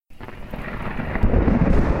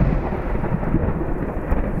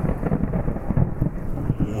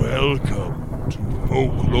Welcome to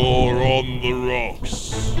Folklore on the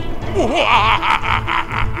Rocks.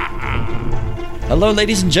 Hello,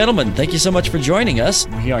 ladies and gentlemen. Thank you so much for joining us.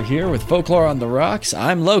 We are here with Folklore on the Rocks.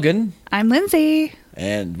 I'm Logan. I'm Lindsay.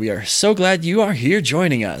 And we are so glad you are here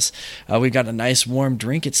joining us. We've got a nice warm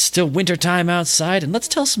drink. It's still wintertime outside, and let's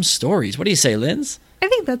tell some stories. What do you say, Linz? I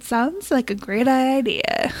think that sounds like a great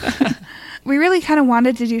idea. We really kind of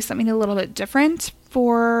wanted to do something a little bit different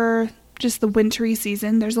for just the wintry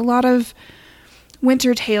season. There's a lot of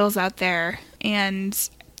winter tales out there, and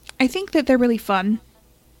I think that they're really fun.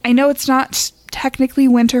 I know it's not technically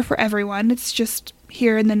winter for everyone. It's just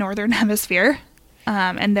here in the northern hemisphere,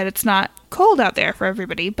 and that it's not cold out there for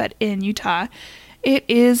everybody. But in Utah, it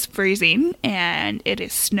is freezing and it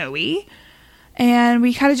is snowy. And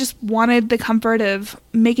we kind of just wanted the comfort of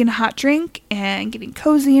making a hot drink and getting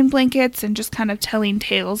cozy in blankets and just kind of telling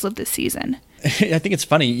tales of the season. I think it's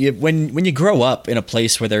funny. When you grow up in a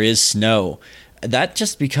place where there is snow, that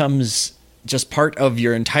just becomes just part of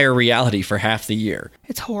your entire reality for half the year.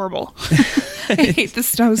 It's horrible. I hate the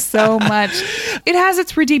snow so much. It has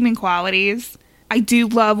its redeeming qualities. I do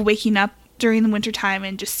love waking up during the wintertime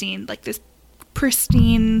and just seeing like this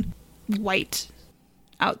pristine white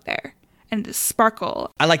out there. And the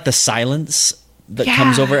sparkle. I like the silence that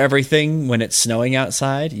comes over everything when it's snowing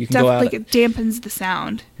outside. You can go out. Like it dampens the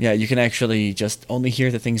sound. Yeah, you can actually just only hear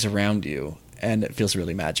the things around you, and it feels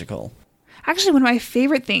really magical. Actually, one of my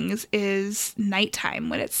favorite things is nighttime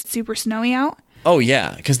when it's super snowy out. Oh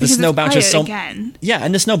yeah, because the snow bounces so. Again. Yeah,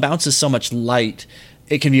 and the snow bounces so much light.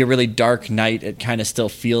 It can be a really dark night. It kind of still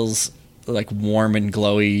feels like warm and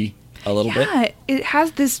glowy a little bit. Yeah, it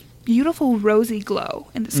has this beautiful rosy glow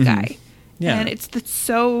in the sky. Mm-hmm. Yeah. And it's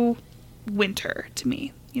so winter to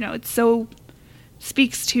me. You know, it so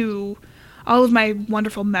speaks to all of my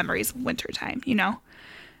wonderful memories of wintertime, you know?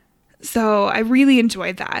 So I really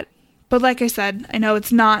enjoyed that. But like I said, I know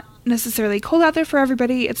it's not necessarily cold out there for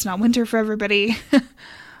everybody. It's not winter for everybody.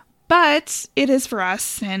 But it is for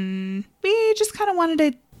us. And we just kind of wanted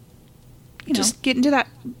to, get into that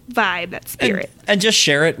vibe, that spirit. And just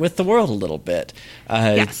share it with the world a little bit.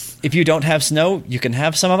 Yes. If you don't have snow, you can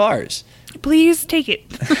have some of ours. Please take it.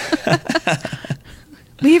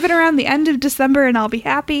 Leave it around the end of December and I'll be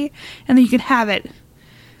happy. And then you can have it.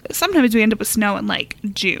 Sometimes we end up with snow in like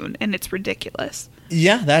June and it's ridiculous.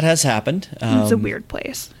 Yeah, that has happened. It's a weird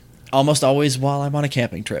place. Almost always while I'm on a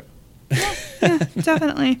camping trip. Yeah,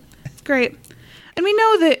 definitely. It's great. And we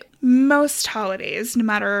know that most holidays, no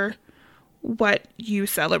matter what you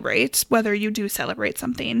celebrate, whether you do celebrate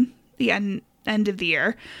something, the end of the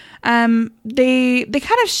year, they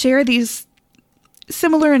kind of share these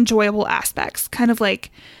similar enjoyable aspects, kind of like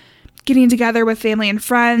getting together with family and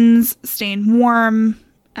friends, staying warm,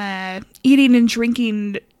 eating and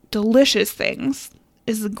drinking delicious things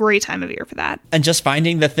is a great time of year for that. And just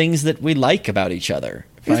finding the things that we like about each other.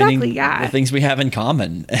 Finding the things we have in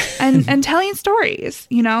common. and telling stories,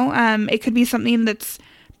 it could be something that's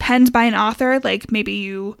penned by an author, like maybe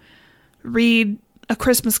you read A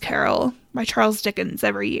Christmas Carol by Charles Dickens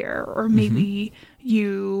every year, or maybe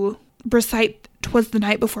you recite 'Twas the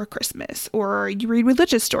Night Before Christmas, or you read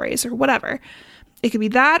religious stories, or whatever. It could be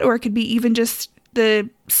that, or it could be even just the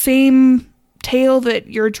same tale that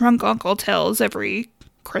your drunk uncle tells every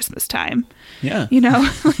Christmas time. Yeah.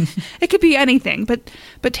 It could be anything, but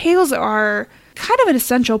tales are kind of an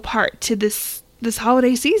essential part to this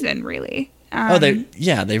holiday season, really.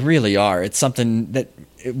 They really are. It's something that,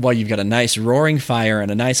 while you've got a nice roaring fire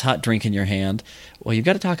and a nice hot drink in your hand, well, you've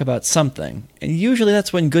got to talk about something. And usually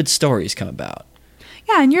that's when good stories come about.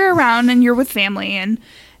 Yeah, and you're around and you're with family,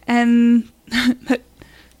 and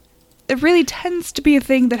it really tends to be a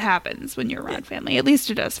thing that happens when you're around family. At least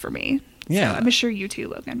it does for me. Yeah. So I'm sure you too,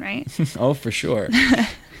 Logan, right? Oh, for sure.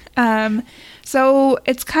 So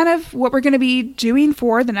it's kind of what we're going to be doing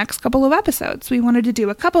for the next couple of episodes. We wanted to do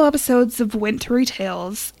a couple episodes of wintry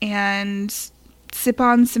tales and sip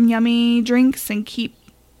on some yummy drinks and keep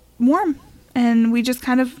warm. And we just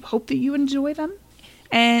kind of hope that you enjoy them.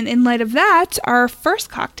 And in light of that, our first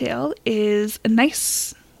cocktail is a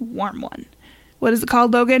nice warm one. What is it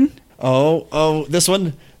called, Logan? Oh, this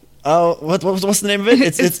one. Oh, what's the name of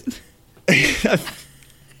it? It's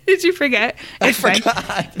Did you forget? I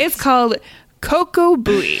forgot. It's called Cocoa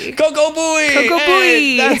Buoy. Cocoa Buoy! Cocoa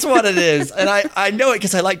Buoy! That's what it is. And I know it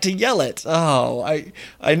because I like to yell it. Oh,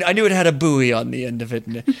 I knew it had a buoy on the end of it.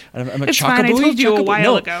 And I'm a it's fine. I told you a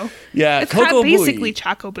while ago. Yeah, it's Cocoa Buoy. Basically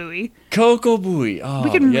Choco Buoy. Cocoa Buoy. Oh,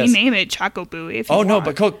 we can rename it Choco Buoy if you want. Oh, no,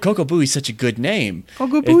 but Cocoa Buoy is such a good name.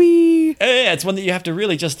 Cocoa Buoy. It's one that you have to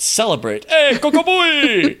really just celebrate. Hey, Cocoa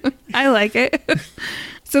Buoy! I like it.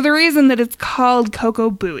 So the reason that it's called Cocoa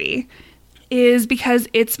Buoy is because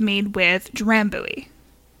it's made with drambuie.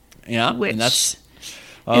 Yeah, which and that's is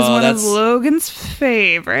one of Logan's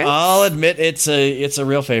favorites. I'll admit it's a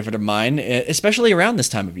real favorite of mine, especially around this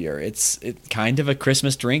time of year. It's kind of a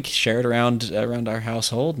Christmas drink shared around our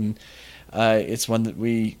household, and it's one that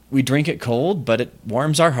we drink it cold, but it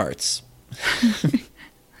warms our hearts.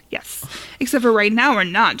 Yes, except for right now we're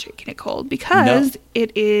not drinking it cold because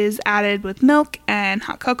it is added with milk and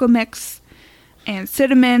hot cocoa mix and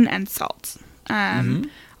cinnamon and salt.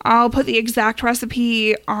 I'll put the exact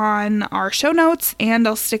recipe on our show notes, and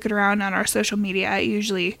I'll stick it around on our social media. I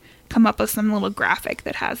usually come up with some little graphic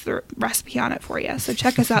that has the recipe on it for you. So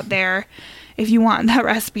check us out there if you want that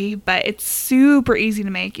recipe. But it's super easy to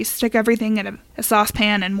make. You stick everything in a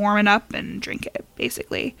saucepan and warm it up and drink it,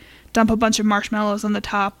 basically. Dump a bunch of marshmallows on the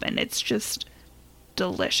top, and it's just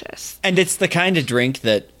delicious. And it's the kind of drink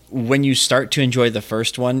that when you start to enjoy the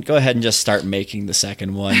first one, go ahead and just start making the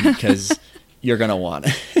second one, because you're going to want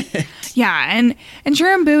it. Yeah, and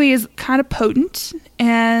drambuie is kind of potent,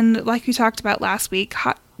 and like we talked about last week,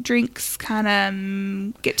 hot drinks kind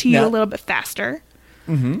of get to you a little bit faster.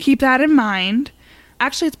 Mm-hmm. Keep that in mind.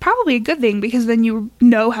 Actually, it's probably a good thing, because then you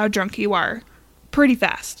know how drunk you are pretty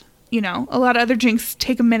fast. You know, a lot of other drinks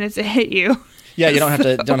take a minute to hit you. Yeah, you don't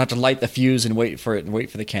have to light the fuse and wait for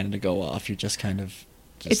the cannon to go off. You're just kind of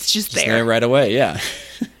it's just there right away. Yeah,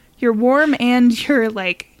 you're warm, and you're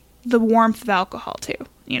like the warmth of alcohol too.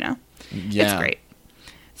 You know, yeah, it's great.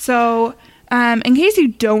 So, in case you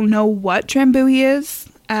don't know what drambuie is,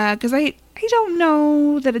 because I don't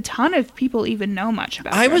know that a ton of people even know much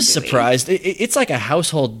about I drambuie. was surprised. It's like a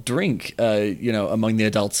household drink, among the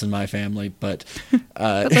adults in my family, but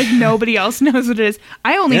but like nobody else knows what it is.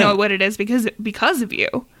 I only know what it is because of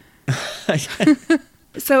you.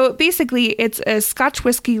 So basically, it's a Scotch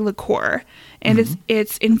whiskey liqueur, and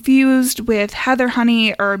it's infused with heather,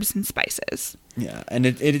 honey, herbs, and spices. Yeah, and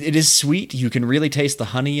it is sweet. You can really taste the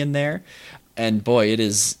honey in there, and boy,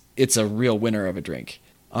 it's a real winner of a drink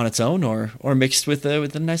on its own, or mixed with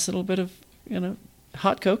a nice little bit of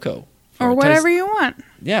hot cocoa, or whatever you want.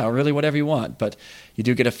 Yeah, or really whatever you want. But you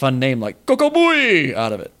do get a fun name like Cocoa Buoy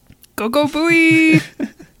out of it. Cocoa Buoy.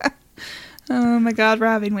 Oh my God, we're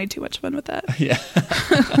having way too much fun with that. Yeah.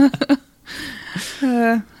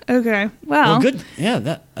 Okay. Well, good.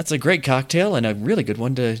 Yeah, that's a great cocktail and a really good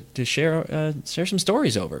one to share some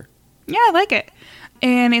stories over. Yeah, I like it.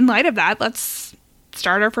 And in light of that, let's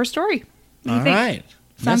start our first story. All right.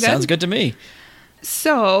 Sounds good to me.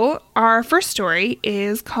 So, our first story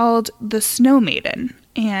is called The Snow Maiden,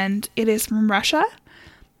 and it is from Russia.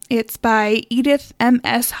 It's by Edith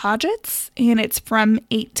M.S. Hodgetts, and it's from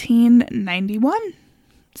 1891.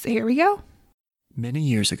 So here we go. Many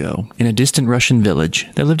years ago, in a distant Russian village,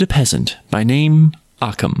 there lived a peasant by name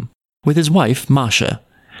Akim, with his wife Masha.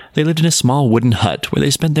 They lived in a small wooden hut where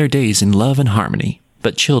they spent their days in love and harmony,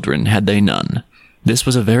 but children had they none. This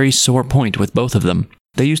was a very sore point with both of them.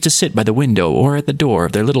 They used to sit by the window or at the door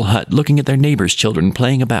of their little hut looking at their neighbors' children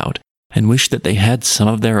playing about, and wish that they had some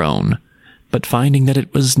of their own. But finding that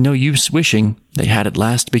it was no use wishing, they had at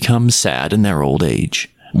last become sad in their old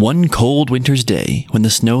age. One cold winter's day, when the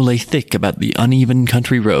snow lay thick about the uneven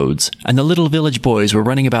country roads, and the little village boys were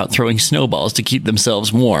running about throwing snowballs to keep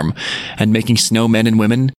themselves warm, and making snowmen and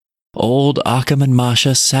women, old Akim and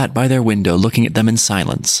Masha sat by their window looking at them in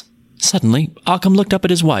silence. Suddenly, Akim looked up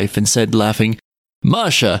at his wife and said, laughing,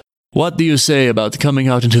 "Masha, what do you say about coming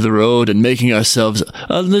out into the road and making ourselves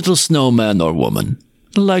a little snowman or woman,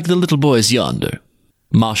 like the little boys yonder?"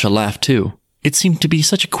 Masha laughed too. It seemed to be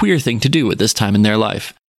such a queer thing to do at this time in their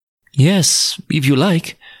life. "Yes, if you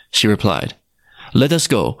like," she replied. "Let us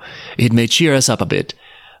go. It may cheer us up a bit.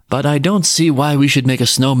 But I don't see why we should make a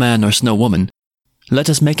snowman or snowwoman. Let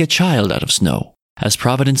us make a child out of snow, as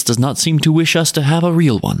Providence does not seem to wish us to have a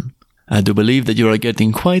real one. I do believe that you are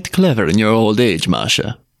getting quite clever in your old age,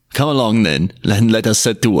 Masha. Come along then, and let us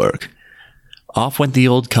set to work." Off went the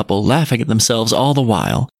old couple, laughing at themselves all the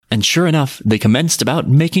while, and sure enough, they commenced about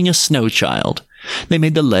making a snow child. They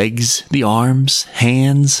made the legs, the arms,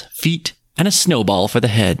 hands, feet, and a snowball for the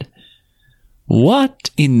head. "What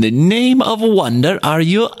in the name of wonder are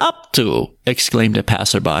you up to?" exclaimed a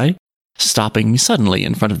passerby, stopping suddenly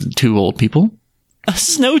in front of the two old people. "A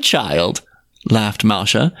snow child," laughed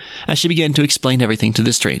Masha, as she began to explain everything to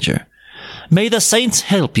the stranger. "May the saints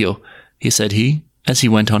help you," said he, as he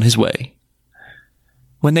went on his way.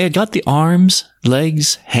 When they had got the arms,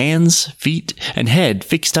 legs, hands, feet, and head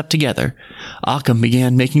fixed up together, Akim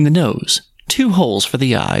began making the nose, 2 holes for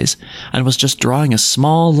the eyes, and was just drawing a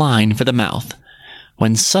small line for the mouth,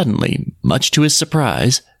 when suddenly, much to his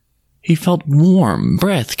surprise, he felt warm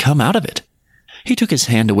breath come out of it. He took his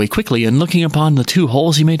hand away quickly, and looking upon the 2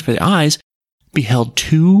 holes he made for the eyes, beheld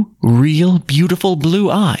 2 real beautiful blue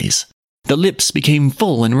eyes. The lips became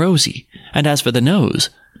full and rosy, and as for the nose,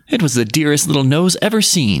 it was the dearest little nose ever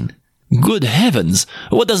seen. "Good heavens!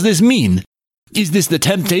 What does this mean? Is this the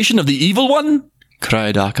temptation of the evil one?"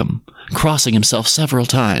 cried Occam, crossing himself several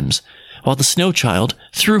times, while the snow child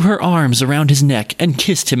threw her arms around his neck and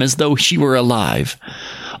kissed him as though she were alive.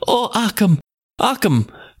 "Oh, Occam! Occam!"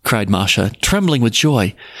 cried Masha, trembling with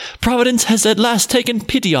joy. "Providence has at last taken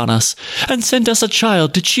pity on us, and sent us a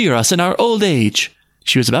child to cheer us in our old age."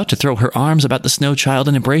 She was about to throw her arms about the snow child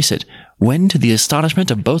and embrace it, when, to the astonishment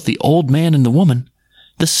of both the old man and the woman,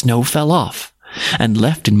 the snow fell off, and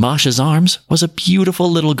left in Masha's arms was a beautiful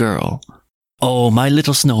little girl. "Oh, my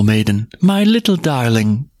little snow maiden, my little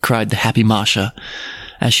darling," cried the happy Masha,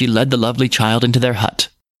 as she led the lovely child into their hut.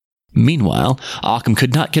 Meanwhile, Occam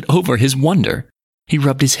could not get over his wonder. He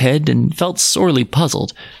rubbed his head and felt sorely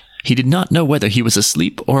puzzled. He did not know whether he was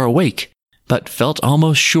asleep or awake, but felt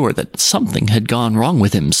almost sure that something had gone wrong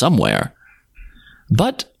with him somewhere.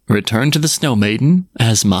 But, returned to the Snow Maiden,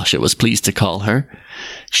 as Masha was pleased to call her,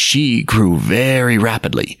 she grew very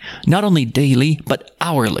rapidly, not only daily, but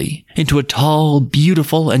hourly, into a tall,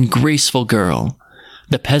 beautiful, and graceful girl.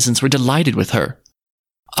 The peasants were delighted with her.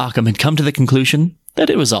 Occam had come to the conclusion that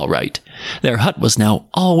it was all right. Their hut was now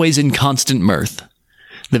always in constant mirth.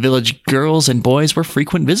 The village girls and boys were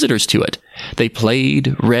frequent visitors to it. They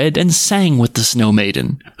played, read, and sang with the Snow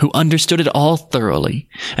Maiden, who understood it all thoroughly,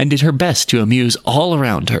 and did her best to amuse all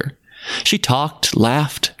around her. She talked,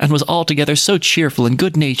 laughed, and was altogether so cheerful and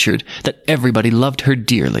good-natured that everybody loved her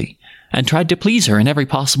dearly, and tried to please her in every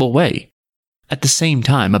possible way. At the same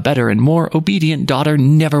time, a better and more obedient daughter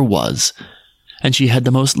never was, and she had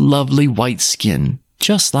the most lovely white skin,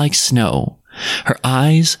 just like snow. Her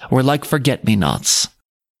eyes were like forget-me-nots.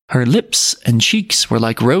 Her lips and cheeks were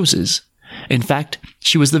like roses. In fact,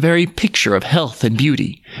 she was the very picture of health and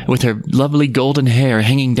beauty, with her lovely golden hair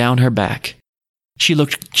hanging down her back. She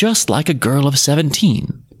looked just like a girl of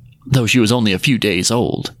 17, though she was only a few days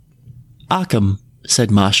old. "Occam,"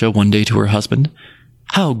 said Masha one day to her husband,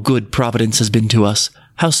 "how good Providence has been to us,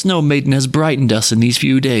 how Snow Maiden has brightened us in these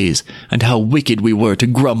few days, and how wicked we were to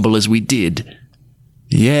grumble as we did."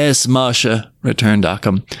 "Yes, Masha," returned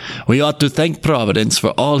Occam, "we ought to thank Providence for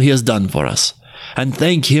all he has done for us, and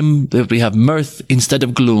thank him that we have mirth instead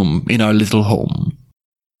of gloom in our little home."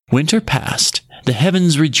 Winter passed, the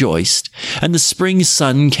heavens rejoiced, and the spring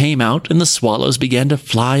sun came out, and the swallows began to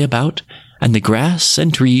fly about, and the grass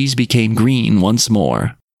and trees became green once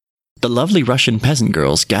more. The lovely Russian peasant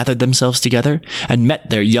girls gathered themselves together and met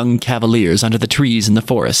their young cavaliers under the trees in the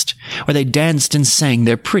forest, where they danced and sang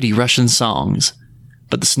their pretty Russian songs.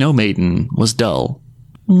 But the Snow Maiden was dull.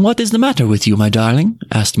 "What is the matter with you, my darling?"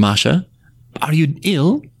 asked Masha. "Are you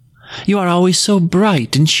ill? You are always so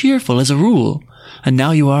bright and cheerful as a rule, and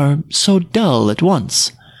now you are so dull at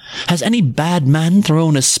once. Has any bad man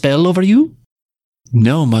thrown a spell over you?"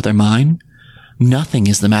 "No, mother mine. Nothing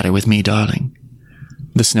is the matter with me, darling,"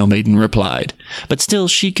 the Snow Maiden replied, but still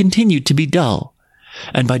she continued to be dull,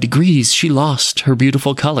 and by degrees she lost her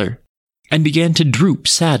beautiful color, and began to droop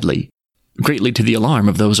sadly, greatly to the alarm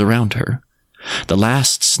of those around her. The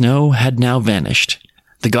last snow had now vanished.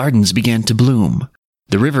 The gardens began to bloom.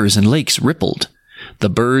 The rivers and lakes rippled. The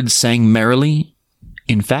birds sang merrily.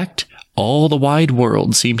 In fact, all the wide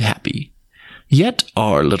world seemed happy. Yet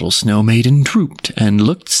our little Snow Maiden drooped and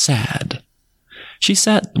looked sad. She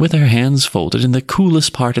sat with her hands folded in the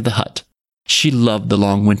coolest part of the hut. She loved the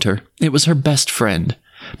long winter. It was her best friend.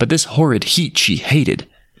 But this horrid heat she hated.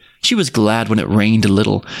 She was glad when it rained a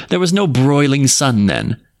little. There was no broiling sun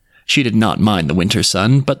then. She did not mind the winter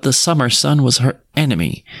sun, but the summer sun was her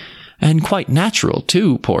enemy. And quite natural,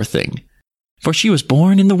 too, poor thing. For she was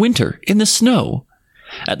born in the winter, in the snow.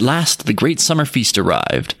 At last the great summer feast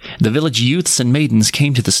arrived. The village youths and maidens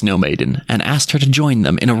came to the Snow Maiden and asked her to join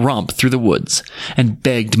them in a romp through the woods, and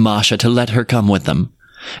begged Masha to let her come with them.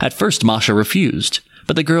 At first Masha refused,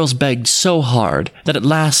 but the girls begged so hard that at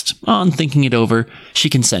last, on thinking it over, she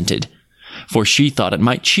consented, for she thought it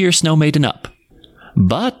might cheer Snow Maiden up.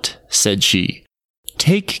 "But," said she,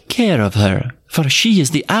 "take care of her, for she is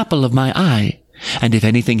the apple of my eye, and if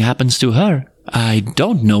anything happens to her, I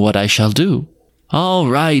don't know what I shall do." All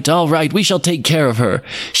right, we shall take care of her.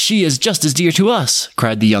 She is just as dear to us,"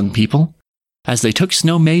 cried the young people, as they took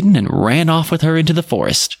Snow Maiden and ran off with her into the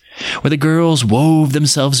forest, where the girls wove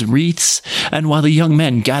themselves wreaths, and while the young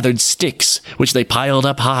men gathered sticks, which they piled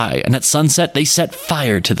up high, and at sunset they set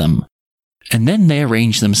fire to them. And then they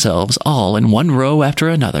arranged themselves all in one row after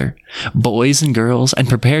another, boys and girls, and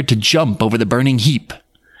prepared to jump over the burning heap.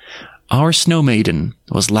 Our Snow Maiden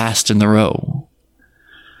was last in the row.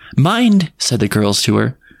 "Mind," said the girls to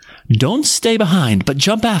her, "don't stay behind, but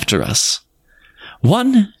jump after us."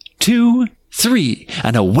 1, 2, 3,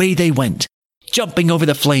 and away they went, jumping over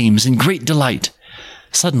the flames in great delight.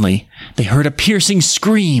 Suddenly, they heard a piercing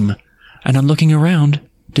scream, and on looking around,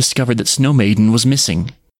 discovered that Snow Maiden was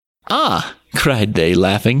missing. "Ah," cried they,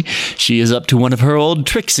 laughing, "she is up to one of her old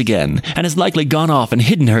tricks again, and has likely gone off and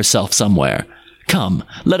hidden herself somewhere. Come,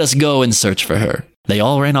 let us go and search for her." They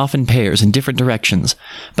all ran off in pairs in different directions,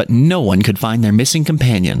 but no one could find their missing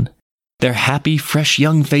companion. Their happy, fresh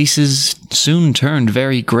young faces soon turned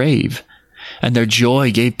very grave, and their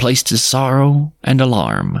joy gave place to sorrow and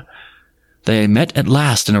alarm. They met at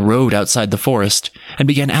last in a road outside the forest, and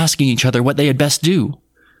began asking each other what they had best do.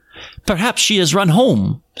 "Perhaps she has run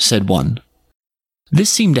home," said one. This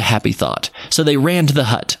seemed a happy thought, so they ran to the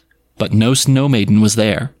hut, but no Snow Maiden was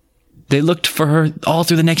there. They looked for her all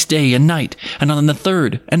through the next day and night, and on the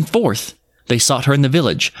third and fourth. They sought her in the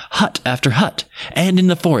village, hut after hut, and in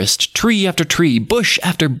the forest, tree after tree, bush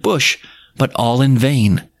after bush, but all in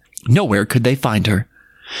vain. Nowhere could they find her.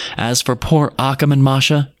 As for poor Occam and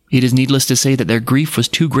Masha, it is needless to say that their grief was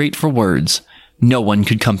too great for words. No one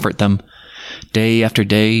could comfort them. Day after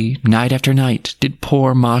day, night after night, did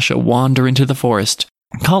poor Masha wander into the forest,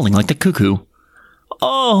 calling like the cuckoo.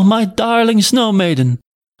 "Oh, my darling Snow Maiden!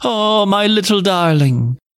 Oh, my little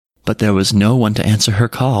darling!" But there was no one to answer her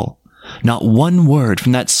call. Not one word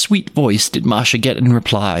from that sweet voice did Masha get in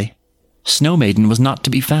reply. Snow Maiden was not to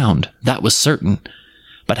be found, that was certain.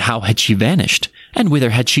 But how had she vanished, and whither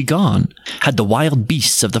had she gone? Had the wild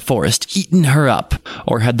beasts of the forest eaten her up,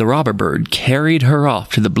 or had the robber bird carried her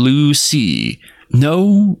off to the blue sea?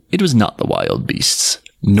 No, it was not the wild beasts,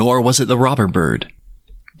 nor was it the robber bird.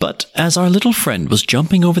 But as our little friend was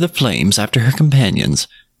jumping over the flames after her companions,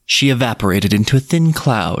 she evaporated into a thin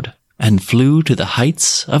cloud and flew to the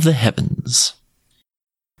heights of the heavens.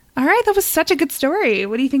 All right, that was such a good story.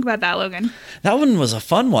 What do you think about that, Logan? That one was a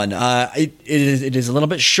fun one. It is a little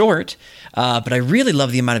bit short, but I really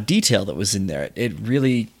love the amount of detail that was in there. It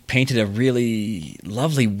really painted a really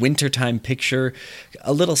lovely wintertime picture.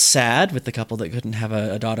 A little sad with the couple that couldn't have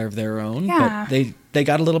a daughter of their own, Yeah. but they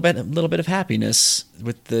got a little bit of happiness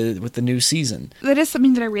with the new season. That is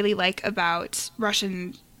something that I really like about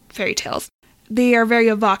Russian fairy tales. They are very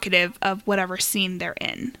evocative of whatever scene they're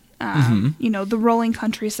in. You know, the rolling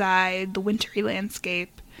countryside, the wintry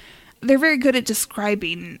landscape. They're very good at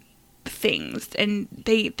describing things, and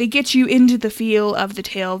they get you into the feel of the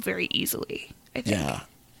tale very easily, I think. Yeah.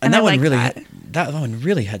 And that I one like really that. that one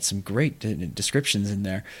really had some great descriptions in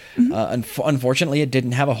there. Unfortunately, it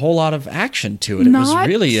didn't have a whole lot of action to it. It was Not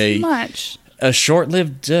really much. a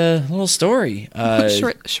short-lived little story.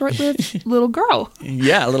 Short-lived little girl.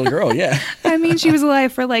 Yeah, a little girl, yeah. I mean, she was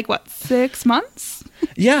alive for 6 months?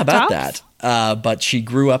 Yeah, about Tops? that. But she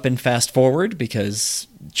grew up in fast forward because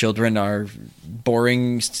children are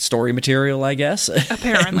boring story material, I guess.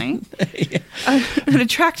 Apparently. An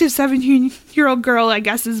attractive 17-year-old girl, I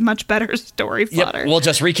guess, is much better story Yep, fodder. we'll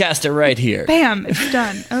just recast it right here. Bam, it's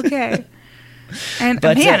done. Okay. And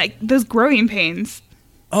But, man, those growing pains.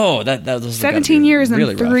 Oh, that was 17 years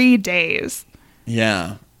really and rough. 3 days.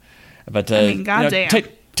 Yeah, but I mean, goddamn.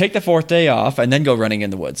 take the fourth day off and then go running in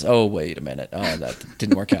the woods. Oh, wait a minute. Oh, that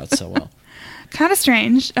didn't work out so well. Kind of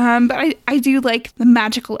strange, but I do like the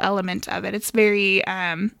magical element of it. It's very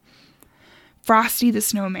Frosty the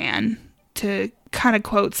Snowman, to kind of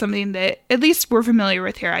quote something that at least we're familiar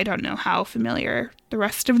with here. I don't know how familiar the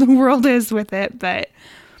rest of the world is with it, but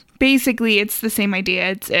basically it's the same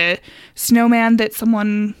idea. It's a snowman that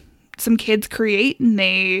some kids create, and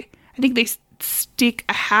I think they stick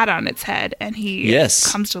a hat on its head, and he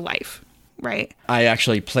comes to life. Right. I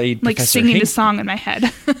actually played like Professor singing Hink- a song in my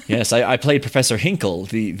head. Yes, I played Professor Hinkle,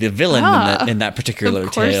 the villain in that particular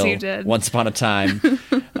of course tale. you did. Once upon a time.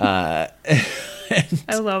 I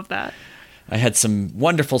love that. I had some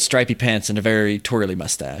wonderful stripy pants and a very twirly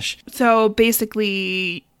mustache. So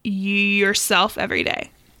basically, you yourself every day.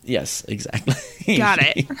 Yes, exactly. Got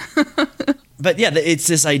it. But yeah, it's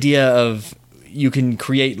this idea of you can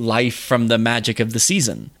create life from the magic of the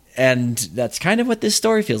season. And that's kind of what this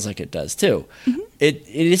story feels like it does, too. Mm-hmm. It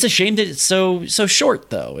is a shame that it's so short,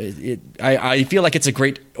 though. I feel like it's a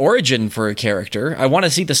great origin for a character. I want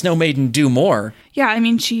to see the Snow Maiden do more. Yeah, I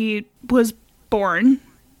mean, she was born,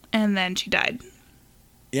 and then she died.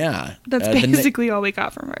 Yeah. That's basically all we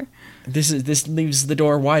got from her. This leaves the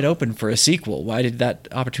door wide open for a sequel. Why did that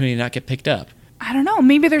opportunity not get picked up? I don't know.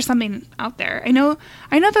 Maybe there's something out there. I know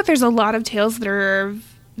that there's a lot of tales that are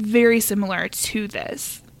very similar to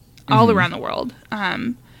this all around the world.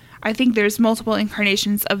 I think there's multiple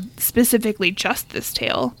incarnations of specifically just this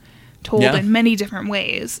tale told in many different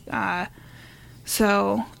ways.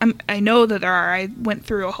 So I know that there are. I went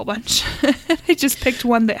through a whole bunch. I just picked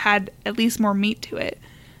one that had at least more meat to it.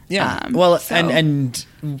 Yeah. And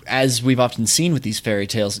as we've often seen with these fairy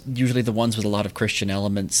tales, usually the ones with a lot of Christian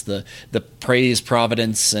elements, the praise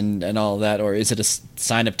providence and all that, or is it a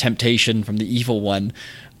sign of temptation from the evil one?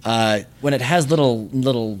 When it has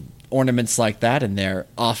little ornaments like that in there,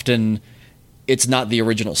 often it's not the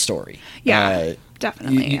original story. Yeah.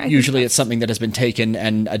 Definitely. Usually it's something that has been taken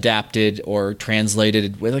and adapted or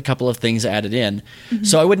translated with a couple of things added in. Mm-hmm.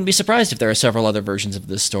 So I wouldn't be surprised if there are several other versions of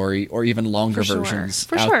this story or even longer versions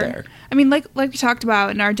out there. I mean, like we talked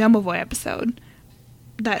about in our Dumbledore episode,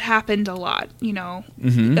 that happened a lot. You know,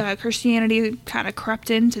 Christianity kind of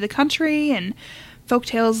crept into the country and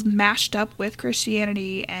folktales mashed up with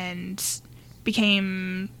Christianity and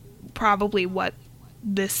became probably what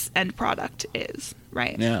this end product is,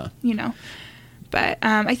 right? Yeah. You know? But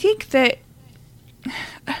I think that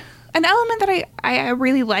an element that I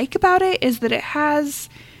really like about it is that it has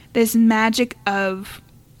this magic of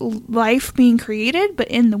life being created, but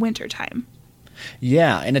in the wintertime.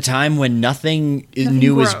 Yeah, in a time when nothing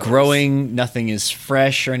new grows. Is growing, nothing is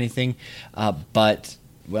fresh or anything. But,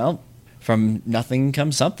 well, from nothing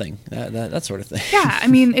comes something, that sort of thing. Yeah, I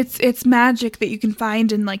mean, it's magic that you can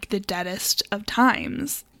find in, like, the deadest of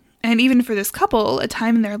times. And even for this couple, a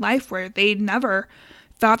time in their life where they never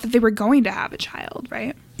thought that they were going to have a child,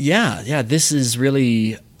 right? Yeah. This is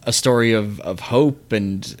really a story of hope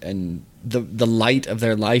and the light of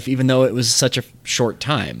their life, even though it was such a short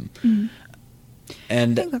time. Mm-hmm.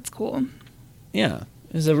 And I think that's cool. Yeah.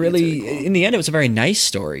 It was really cool. In the end, it was a very nice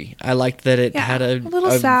story. I liked that it had a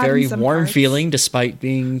very warm feeling despite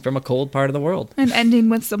being from a cold part of the world. And ending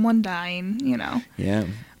with someone dying, you know. Yeah.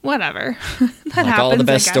 Whatever. That happens, all the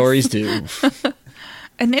best stories do.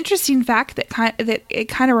 An interesting fact that it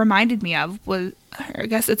kind of reminded me of was, I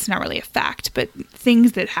guess it's not really a fact, but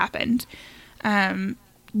things that happened.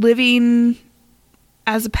 Living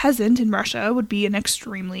as a peasant in Russia would be an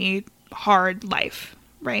extremely hard life,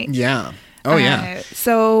 right? Yeah. Oh, yeah.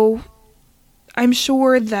 So I'm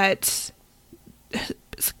sure that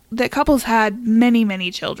couples had many, many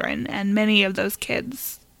children, and many of those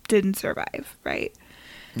kids didn't survive, right?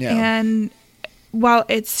 Yeah. And while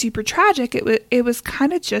it's super tragic, it was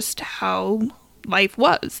kind of just how life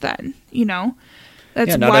was then, you know?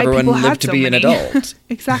 That's not why everyone people lived had to so be many. an adult.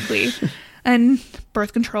 Exactly. And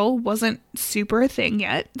birth control wasn't super a thing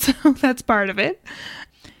yet, so that's part of it.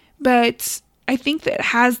 But I think that it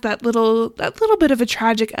has that little bit of a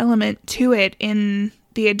tragic element to it in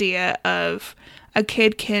the idea of a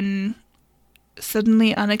kid can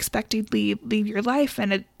suddenly unexpectedly leave your life,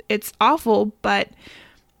 and it's awful, but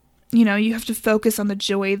you know, you have to focus on the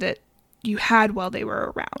joy that you had while they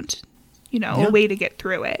were around, you know, a way to get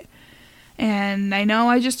through it. And I know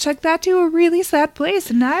I just took that to a really sad place,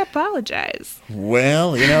 and I apologize.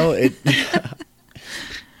 Well, you know,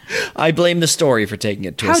 I blame the story for taking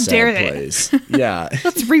it to a sad place. Yeah.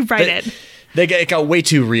 Let's rewrite it. It got way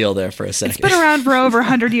too real there for a second. It's been around for over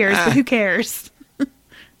 100 years, but who cares?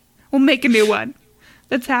 We'll make a new one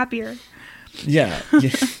that's happier. Yeah.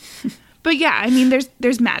 But yeah, I mean,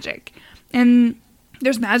 there's magic. And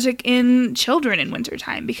there's magic in children in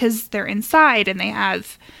wintertime because they're inside and they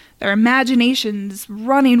have their imaginations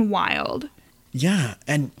running wild. Yeah,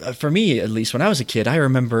 and for me, at least, when I was a kid, I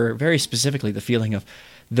remember very specifically the feeling of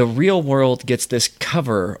the real world gets this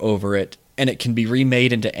cover over it and it can be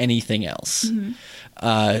remade into anything else.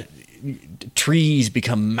 Mm-hmm. Trees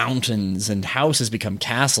become mountains and houses become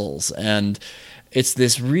castles, and it's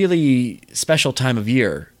this really special time of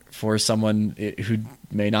year for someone who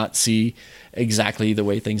may not see exactly the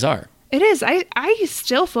way things are. It is. I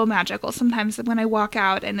still feel magical sometimes when I walk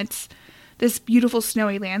out and it's this beautiful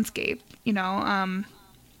snowy landscape. You know,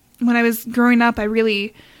 when I was growing up, I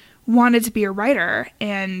really wanted to be a writer,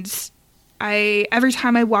 and every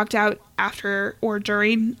time I walked out after or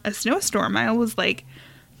during a snowstorm, I was like,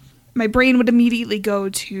 my brain would immediately go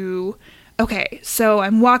to, okay, so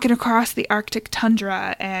I'm walking across the Arctic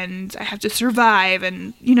tundra and I have to survive,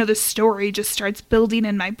 and you know, the story just starts building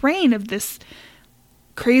in my brain of this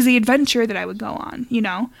crazy adventure that I would go on, you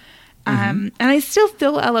know? Mm-hmm. And I still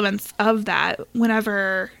feel elements of that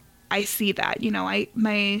whenever I see that, you know, it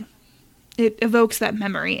evokes that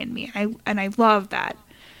memory in me. And I love that.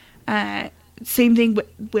 Same thing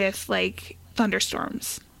with like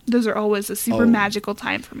thunderstorms. Those are always a super magical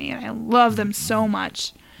time for me, and I love them so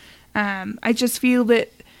much. I just feel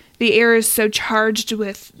that the air is so charged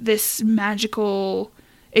with this magical,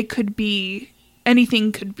 it could be,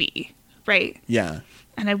 anything could be, right? Yeah.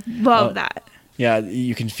 And I love that. Yeah,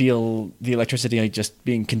 you can feel the electricity just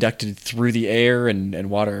being conducted through the air and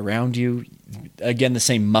water around you. Again, the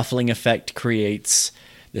same muffling effect creates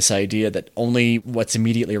this idea that only what's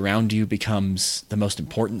immediately around you becomes the most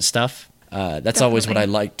important stuff. That's always what I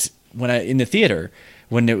liked in the theater.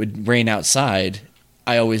 When it would rain outside,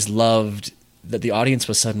 I always loved that the audience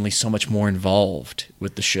was suddenly so much more involved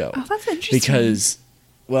with the show. Oh, that's interesting. Because,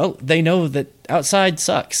 well, they know that outside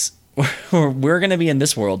sucks. We're going to be in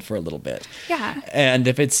this world for a little bit. Yeah. And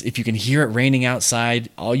if you can hear it raining outside,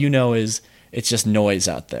 all you know is it's just noise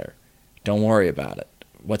out there. Don't worry about it.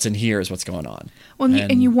 What's in here is what's going on. Well,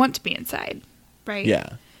 and you want to be inside, right?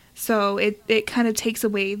 Yeah. So it kind of takes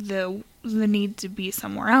away the need to be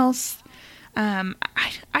somewhere else.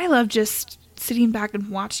 I love just sitting back and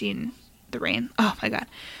watching the rain. Oh my God.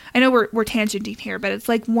 I know we're tangenting here, but it's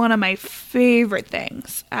like one of my favorite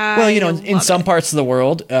things. Well, in some parts of the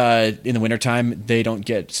world, in the wintertime, they don't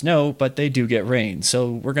get snow, but they do get rain.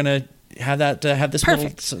 So we're going to have this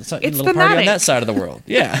Perfect. little party on that side of the world.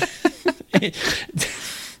 Yeah.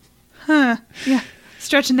 Huh. Yeah.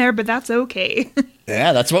 Stretching there, but that's okay.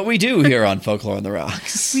 Yeah, that's what we do here on Folklore on the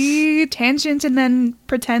Rocks. We tangent and then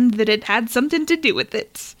pretend that it had something to do with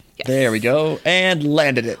it. Yes. There we go. And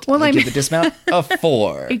landed it. Well, I give the dismount a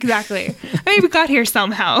 4. Exactly. I mean, we got here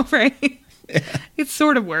somehow, right? Yeah. It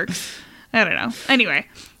sort of works. I don't know. Anyway,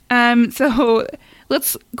 so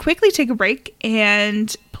let's quickly take a break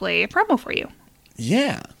and play a promo for you.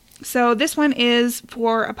 Yeah. So this one is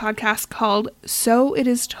for a podcast called So It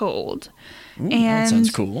Is Told. Ooh, and that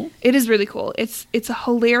sounds cool. It is really cool. It's a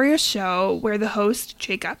hilarious show where the host,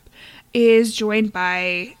 Jacob, is joined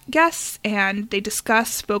by guests and they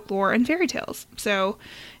discuss folklore and fairy tales. So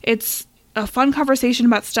it's a fun conversation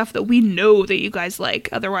about stuff that we know that you guys like.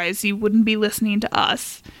 Otherwise, you wouldn't be listening to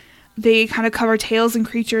us. They kind of cover tales and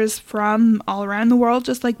creatures from all around the world,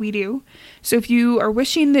 just like we do. So if you are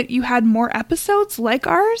wishing that you had more episodes like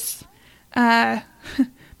ours,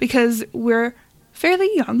 because we're fairly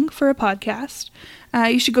young for a podcast,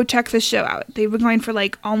 you should go check this show out. They've been going for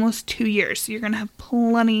like almost 2 years, so you're going to have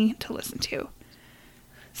plenty to listen to.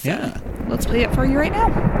 So yeah. Let's play it for you right now.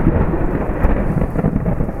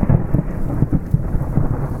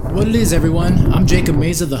 What it is, everyone. I'm Jacob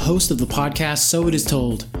Meza, the host of the podcast So It Is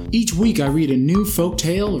Told. Each week I read a new folk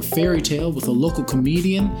tale or fairy tale with a local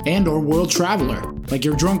comedian and or world traveler. Like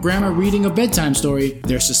your drunk grandma reading a bedtime story,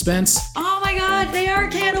 there's suspense. Oh my God, they are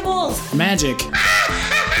cannibals! Magic.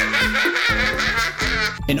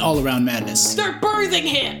 And all-around madness. They're birthing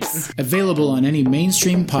hips! Available on any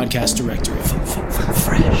mainstream podcast directory.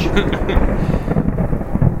 Fresh.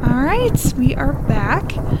 All right, we are back.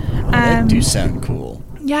 That do sound cool.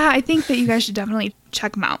 Yeah, I think that you guys should definitely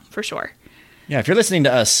check them out for sure. Yeah, if you're listening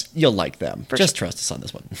to us, you'll like them. For just sure. trust us on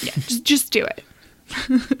this one. Yeah, just do it.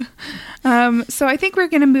 So I think we're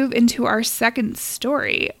going to move into our second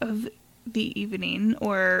story of the evening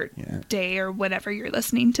or day or whenever you're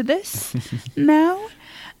listening to this now.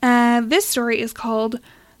 This story is called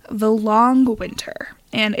The Long Winter,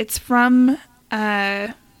 and it's from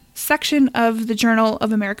a section of the Journal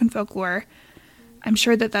of American Folklore. I'm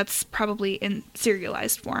sure that that's probably in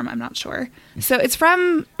serialized form. I'm not sure. So it's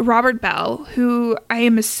from Robert Bell, who I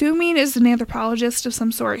am assuming is an anthropologist of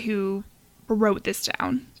some sort who wrote this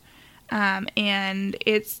down. And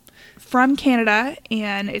it's from Canada,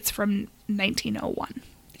 and it's from 1901.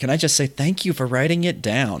 Can I just say thank you for writing it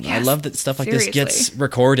down? Yes, I love that stuff like seriously. this gets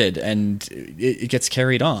recorded and it gets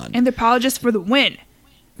carried on. Anthropologist for the win.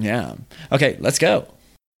 Yeah. Okay, let's go.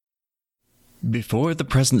 Before the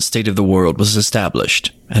present state of the world was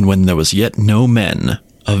established, and when there was yet no men,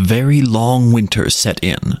 a very long winter set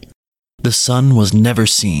in. The sun was never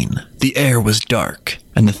seen, the air was dark,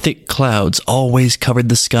 and the thick clouds always covered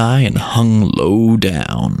the sky and hung low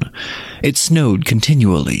down. It snowed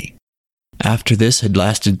continually. After this had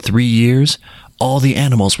lasted 3 years, all the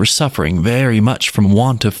animals were suffering very much from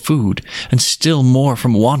want of food, and still more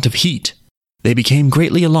from want of heat. They became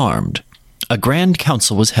greatly alarmed. A grand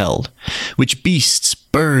council was held, which beasts,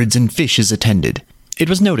 birds, and fishes attended. It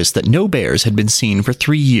was noticed that no bears had been seen for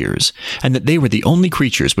 3 years, and that they were the only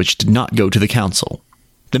creatures which did not go to the council.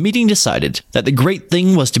 The meeting decided that the great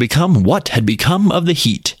thing was to become what had become of the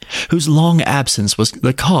heat, whose long absence was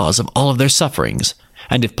the cause of all of their sufferings,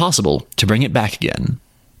 and if possible, to bring it back again.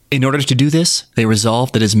 In order to do this, they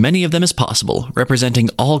resolved that as many of them as possible, representing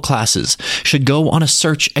all classes, should go on a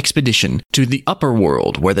search expedition to the upper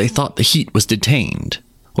world where they thought the heat was detained.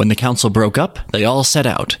 When the council broke up, they all set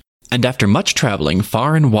out. And after much traveling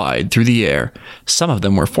far and wide through the air, some of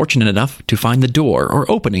them were fortunate enough to find the door or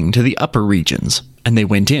opening to the upper regions, and they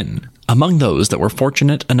went in. Among those that were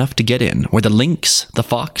fortunate enough to get in were the lynx, the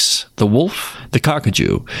fox, the wolf, the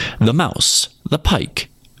carcajou, the mouse, the pike,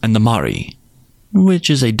 and the mari, which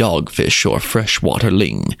is a dogfish or freshwater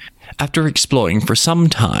ling. After exploring for some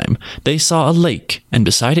time, they saw a lake, and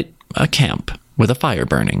beside it, a camp with a fire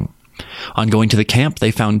burning. On going to the camp,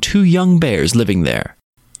 they found 2 young bears living there.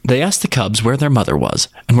 They asked the cubs where their mother was,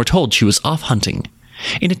 and were told she was off hunting.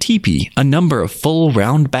 In a teepee, a number of full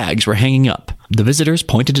round bags were hanging up. The visitors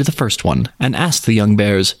pointed to the first one, and asked the young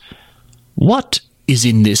bears, "What is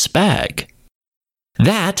in this bag?"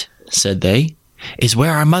 "That," said they, "is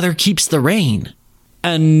where our mother keeps the rain."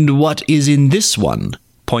 "And what is in this one?"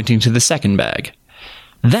 pointing to the second bag.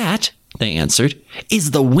 "That," they answered, "is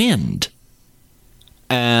the wind."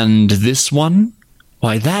 "And this one?"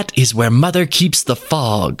 "Why, that is where mother keeps the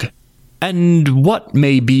fog." "And what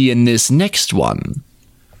may be in this next one?"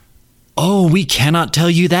 "Oh, we cannot tell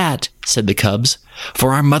you that," said the cubs,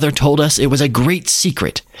 "for our mother told us it was a great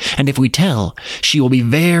secret, and if we tell, she will be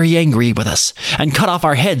very angry with us, and cut off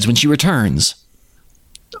our heads when she returns."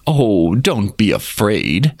 "Oh, don't be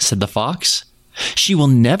afraid," said the fox. "She will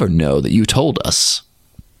never know that you told us."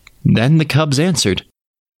 Then the cubs answered,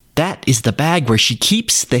 "That is the bag where she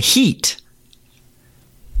keeps the heat."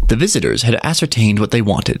 The visitors had ascertained what they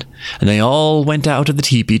wanted, and they all went out of the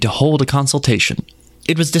teepee to hold a consultation.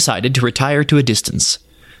 It was decided to retire to a distance,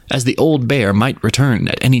 as the old bear might return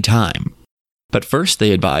at any time. But first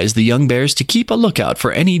they advised the young bears to keep a lookout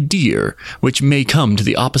for any deer which may come to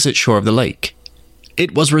the opposite shore of the lake.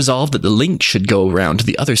 It was resolved that the lynx should go round to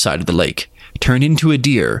the other side of the lake, turn into a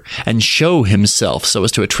deer, and show himself so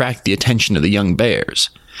as to attract the attention of the young bears.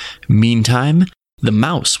 Meantime, the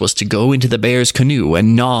mouse was to go into the bear's canoe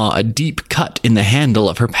and gnaw a deep cut in the handle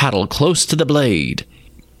of her paddle close to the blade.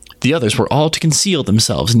 The others were all to conceal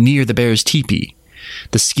themselves near the bear's teepee.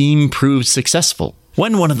 The scheme proved successful.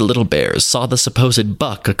 When one of the little bears saw the supposed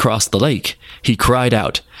buck across the lake, he cried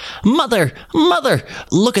out, "Mother! Mother!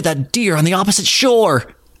 Look at that deer on the opposite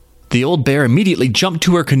shore!" The old bear immediately jumped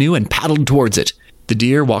to her canoe and paddled towards it. The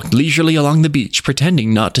deer walked leisurely along the beach,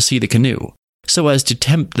 pretending not to see the canoe, so as to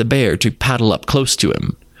tempt the bear to paddle up close to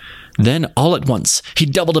him. Then, all at once, he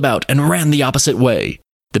doubled about and ran the opposite way.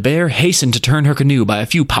 The bear hastened to turn her canoe by a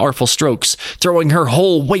few powerful strokes, throwing her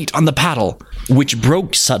whole weight on the paddle, which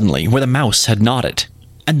broke suddenly where the mouse had gnawed it.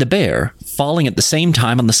 And the bear, falling at the same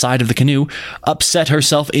time on the side of the canoe, upset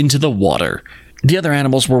herself into the water. The other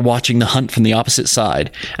animals were watching the hunt from the opposite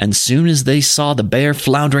side, and soon as they saw the bear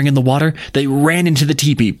floundering in the water, they ran into the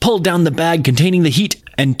teepee, pulled down the bag containing the heat,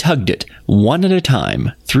 and tugged it, one at a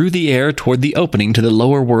time, through the air toward the opening to the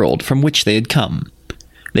lower world from which they had come.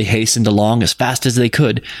 They hastened along as fast as they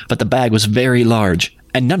could, but the bag was very large,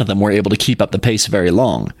 and none of them were able to keep up the pace very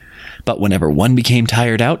long. But whenever one became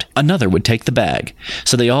tired out, another would take the bag,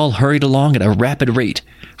 so they all hurried along at a rapid rate,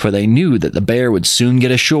 for they knew that the bear would soon get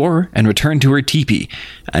ashore and return to her teepee,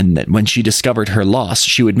 and that when she discovered her loss,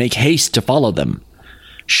 she would make haste to follow them.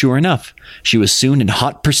 Sure enough, she was soon in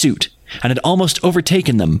hot pursuit, and had almost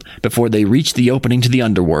overtaken them before they reached the opening to the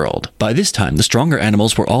underworld. By this time, the stronger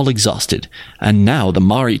animals were all exhausted, and now the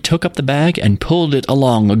Mari took up the bag and pulled it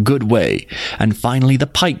along a good way, and finally the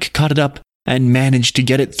pike caught it up and managed to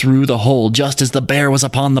get it through the hole just as the bear was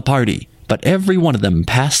upon the party. But every one of them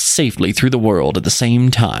passed safely through the world at the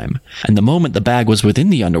same time, and the moment the bag was within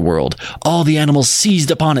the underworld, all the animals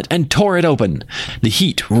seized upon it and tore it open. The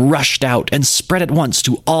heat rushed out and spread at once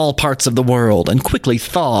to all parts of the world, and quickly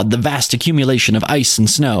thawed the vast accumulation of ice and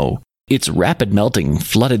snow. Its rapid melting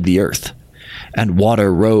flooded the earth, and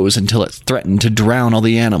water rose until it threatened to drown all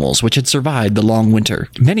the animals which had survived the long winter.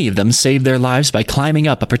 Many of them saved their lives by climbing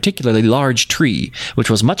up a particularly large tree, which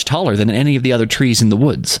was much taller than any of the other trees in the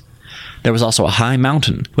woods. There was also a high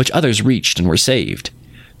mountain, which others reached and were saved.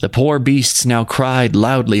 The poor beasts now cried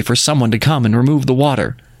loudly for someone to come and remove the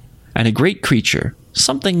water, and a great creature,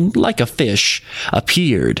 something like a fish,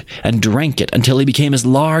 appeared and drank it until he became as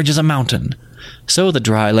large as a mountain. So the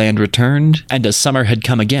dry land returned, and as summer had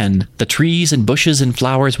come again, the trees and bushes and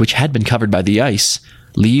flowers which had been covered by the ice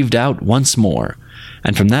leaved out once more,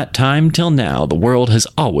 and from that time till now the world has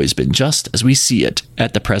always been just as we see it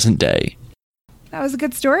at the present day. That was a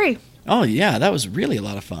good story. Oh, yeah, that was really a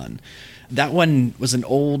lot of fun. That one was an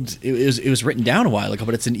old, it was written down a while ago,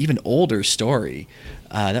 but it's an even older story.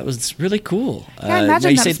 That was really cool. Yeah, I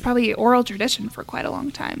imagine that was probably oral tradition for quite a long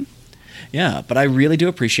time. Yeah, but I really do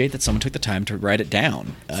appreciate that someone took the time to write it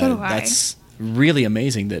down. So do I. That's really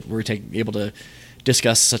amazing that we're able to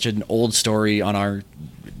discuss such an old story on our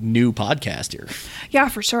new podcast here. Yeah,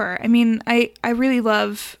 for sure. I mean, I really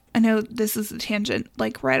love, I know this is a tangent,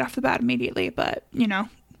 like right off the bat immediately, but, you know,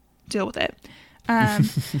 deal with it.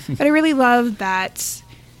 But I really love that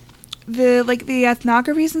the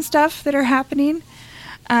ethnographies and stuff that are happening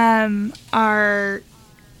are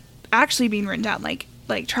actually being written down, like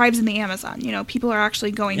tribes in the Amazon. You know, people are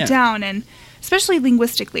actually going down, and especially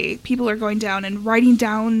linguistically, people are going down and writing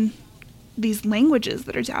down these languages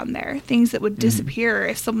that are down there, things that would disappear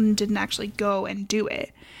if someone didn't actually go and do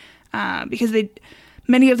it, because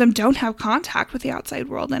many of them don't have contact with the outside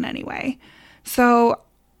world in any way. So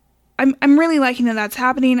I'm really liking that that's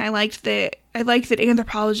happening. I like that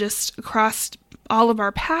anthropologists across all of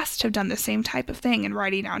our past have done the same type of thing and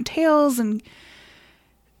writing down tales and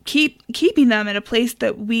keeping them in a place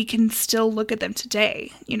that we can still look at them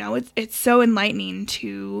today. You know, it's so enlightening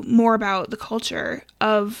to more about the culture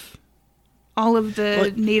of all of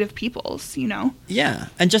the native peoples, you know? Yeah,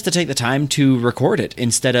 and just to take the time to record it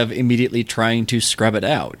instead of immediately trying to scrub it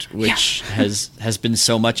out, which has been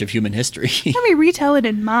so much of human history. Let me retell it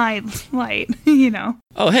in my light, you know?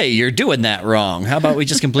 Oh, hey, you're doing that wrong. How about we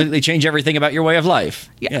just completely change everything about your way of life?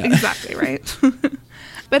 Yeah. Exactly, right?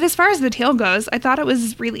 But as far as the tale goes, I thought it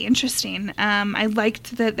was really interesting. I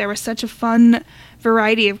liked that there was such a fun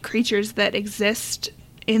variety of creatures that exist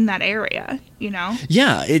in that area, you know?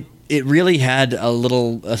 Yeah, it really had a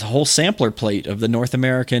whole sampler plate of the North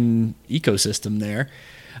American ecosystem there.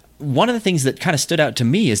 One of the things that kind of stood out to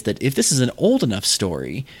me is that if this is an old enough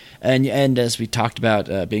story, and as we talked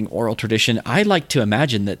about being oral tradition, I like to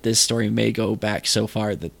imagine that this story may go back so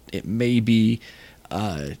far that it may be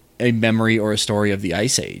a memory or a story of the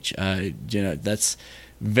Ice Age. You know, that's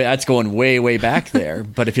going way back there.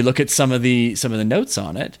 But if you look at some of the notes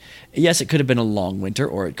on it, yes, it could have been a long winter,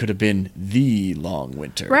 or it could have been the long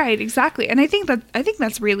winter. Right, exactly. And I think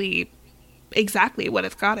that's really exactly what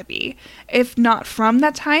it's got to be, if not from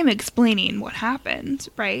that time explaining what happened,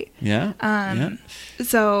 right? Yeah.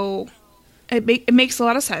 So it makes a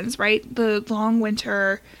lot of sense, right? The long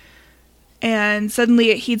winter, and suddenly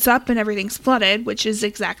it heats up and everything's flooded, which is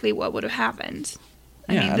exactly what would have happened.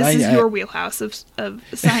 I mean, this is your wheelhouse of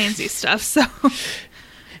sciencey stuff, so.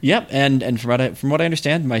 Yep, and from what I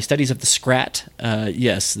understand, my studies of the Scrat,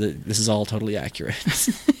 yes, this is all totally accurate.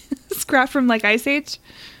 Scrat from like Ice Age?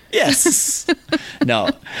 Yes. No.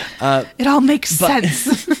 It all makes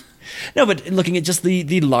sense. No, but looking at just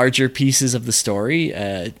the larger pieces of the story,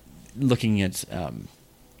 looking at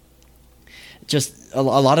just a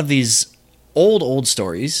lot of these old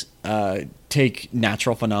stories take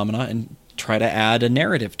natural phenomena and try to add a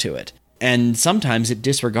narrative to it. And sometimes it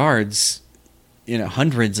disregards, you know,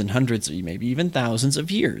 hundreds and hundreds, or maybe even thousands of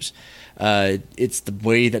years. It's the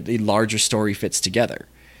way that the larger story fits together.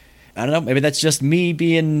 I don't know, maybe that's just me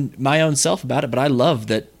being my own self about it, but I love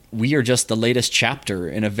that we are just the latest chapter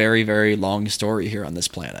in a very, very long story here on this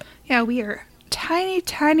planet. Yeah, we are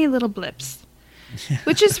tiny little blips.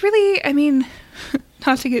 Which is really, I mean,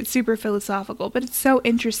 not to get super philosophical, but it's so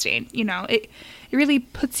interesting, you know. It really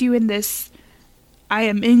puts you in this, I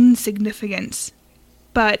am insignificant,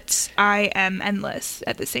 but I am endless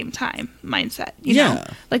at the same time mindset, you know?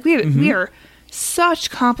 Like we are such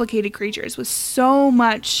complicated creatures with so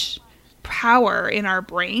much power in our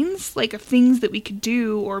brains, like of things that we could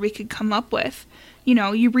do or we could come up with. You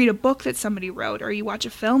know, you read a book that somebody wrote or you watch a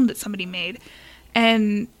film that somebody made,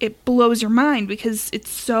 and it blows your mind because it's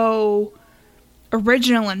so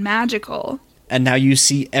original and magical. And now you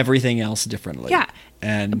see everything else differently. Yeah.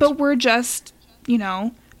 But we're just, you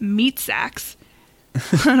know, meat sacks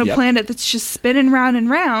on a planet that's just spinning round and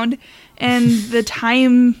round, and the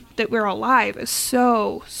time that we're alive is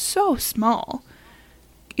so small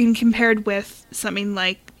in compared with something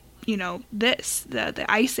like, you know, the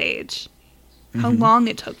Ice Age. How long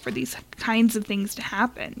it took for these kinds of things to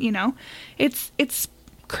happen, you know? It's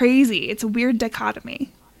crazy. It's a weird dichotomy.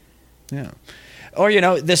 Yeah. Or, you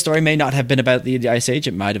know, this story may not have been about the Ice Age.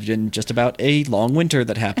 It might have been just about a long winter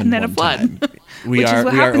that happened and then one a flood. Time. We are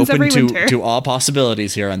open to all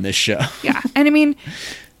possibilities here on this show. Yeah. And I mean,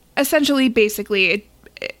 essentially, basically,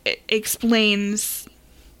 it explains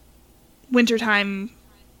wintertime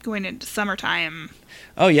going into summertime.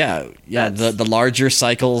 Oh, yeah. Yeah, the larger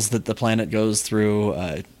cycles that the planet goes through,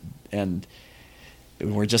 and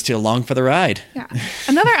we're just along for the ride. Yeah.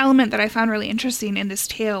 Another element that I found really interesting in this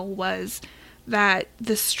tale was that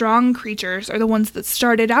the strong creatures are the ones that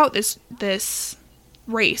started out this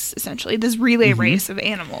race, essentially, this relay race of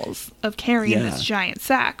animals, of carrying this giant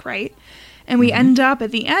sack, right? And we end up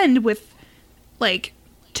at the end with, like,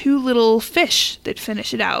 2 little fish that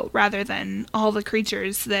finish it out, rather than all the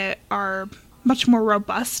creatures that are much more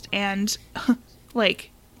robust and,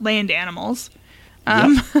 like, land animals.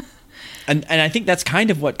 Yep. And I think that's kind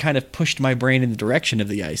of what kind of pushed my brain in the direction of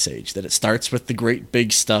the Ice Age, that it starts with the great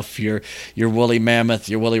big stuff, your woolly mammoth,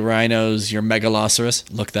 your woolly rhinos, your megalosaurus.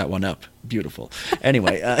 Look that one up. Beautiful.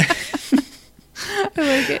 Anyway. I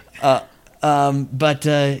like it.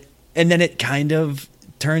 And then it kind of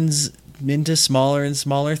turns into smaller and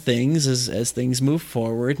smaller things as things move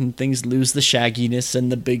forward and things lose the shagginess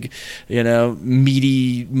and the big,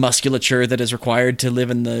 meaty musculature that is required to live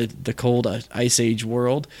in the cold Ice Age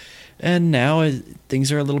world. And now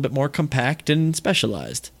things are a little bit more compact and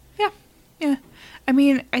specialized. Yeah. I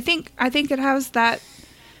mean, I think it has the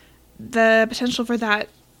potential for that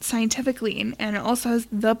scientifically, and it also has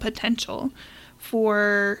the potential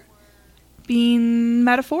for being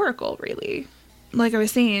metaphorical, really. Like I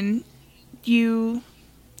was saying, you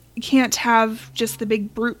can't have just the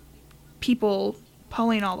big brute people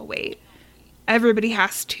pulling all the weight. Everybody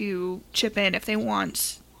has to chip in if they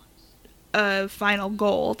want a final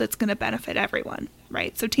goal that's going to benefit everyone,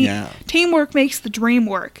 right? So teamwork makes the dream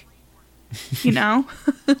work,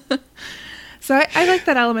 So I like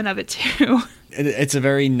that element of it too. It's a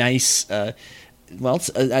very nice,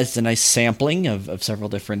 it's a nice sampling of several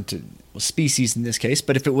different species in this case.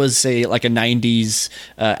 But if it was, say, like a 90s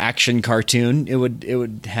action cartoon, it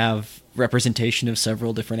would have representation of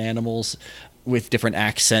several different animals with different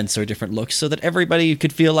accents or different looks, so that everybody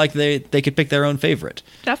could feel like they could pick their own favorite.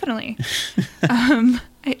 Definitely.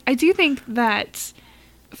 I do think that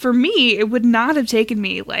for me, it would not have taken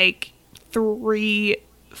me like 3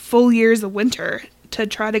 full years of winter to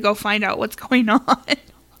try to go find out what's going on,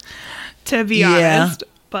 to be honest.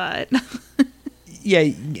 But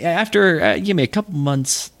after give me a couple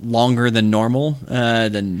months longer than normal,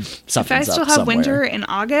 then something's up somewhere. If I still have winter in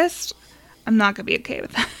August, I'm not going to be okay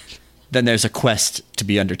with that. Then there's a quest to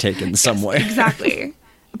be undertaken somewhere. Exactly.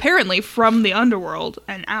 Apparently from the underworld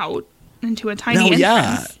and out into a tiny entrance.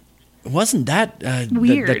 Yeah. Wasn't that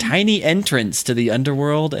weird? The tiny entrance to the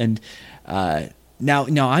underworld? And now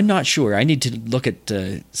I'm not sure. I need to look at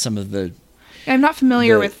some of the... I'm not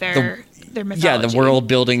familiar with their mythology. Yeah, the world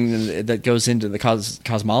building that goes into the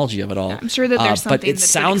cosmology of it all. Yeah, I'm sure that there's something but it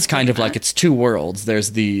sounds kind of like it's 2 worlds.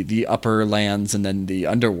 There's the upper lands and then the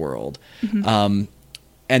underworld. Mm-hmm.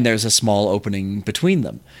 And there's a small opening between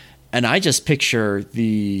them. And I just picture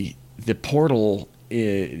the portal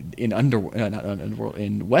in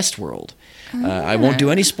Westworld. I won't do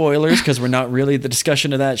any spoilers because we're not really the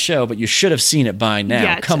discussion of that show, but you should have seen it by now.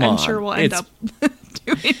 Yeah, Come on. I'm sure we'll end up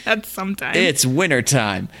doing that sometime. It's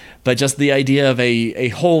wintertime. But just the idea of a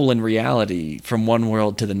hole in reality from one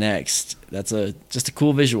world to the next, that's just a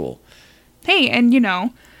cool visual. Hey, and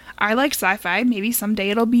I like sci-fi. Maybe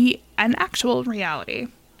someday it'll be an actual reality.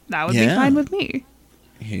 That would be fine with me.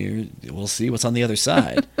 Here, we'll see what's on the other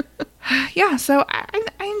side. Yeah, so I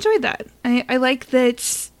enjoyed that. I like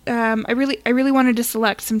that. I really wanted to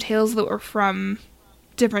select some tales that were from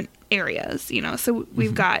different areas. So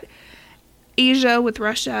we've got Asia with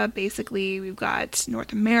Russia, basically. We've got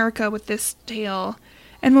North America with this tale,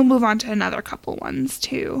 and we'll move on to another couple ones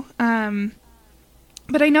too.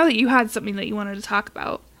 But I know that you had something that you wanted to talk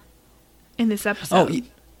about in this episode. Oh,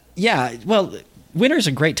 yeah. Well, winter's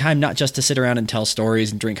a great time not just to sit around and tell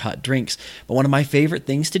stories and drink hot drinks, but one of my favorite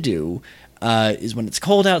things to do is when it's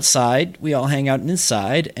cold outside, we all hang out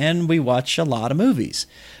inside and we watch a lot of movies.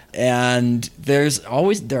 And there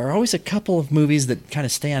are always a couple of movies that kind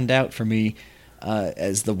of stand out for me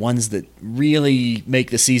as the ones that really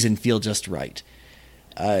make the season feel just right.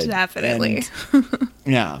 Definitely.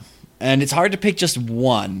 Yeah. And it's hard to pick just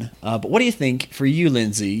one. But what do you think, for you,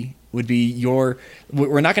 Lindsay, would be your...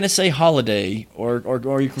 We're not going to say holiday or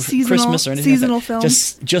Christmas or anything seasonal like that.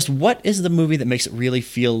 film. Just what is the movie that makes it really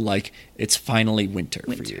feel like it's finally winter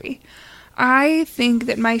for you? I think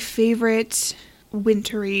that my favorite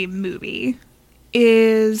wintry movie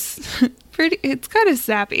is it's kind of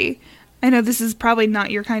sappy. I know this is probably not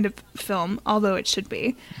your kind of film, although it should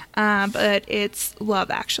be. But it's Love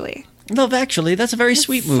Actually. Love Actually, that's a very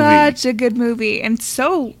sweet movie. Such a good movie, and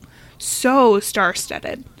so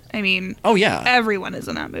star-studded. I mean, oh yeah, everyone is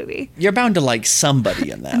in that movie. You're bound to like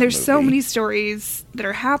somebody in that and there's movie. so many stories that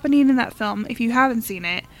are happening in that film. If you haven't seen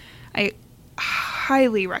it, I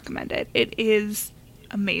highly recommend it. It is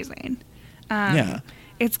amazing. Yeah.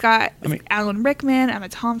 It's got Alan Rickman, Emma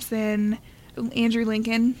Thompson, Andrew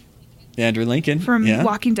Lincoln. From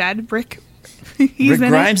Walking Dead. Rick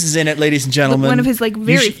Grimes is in it, ladies and gentlemen. One of his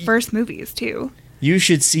first movies too. You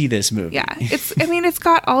should see this movie. Yeah, it's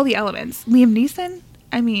got all the elements. Liam Neeson.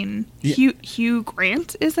 Hugh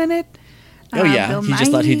Grant is in it. Oh yeah, Bill he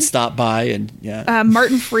just thought he'd stop by and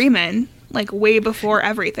Martin Freeman, way before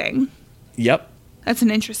everything. Yep. That's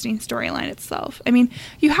an interesting storyline itself. I mean,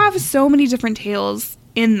 you have so many different tales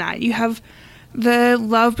in that. You have the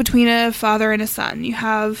love between a father and a son. You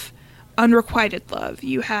have unrequited love.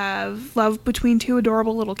 You have love between two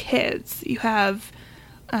adorable little kids. You have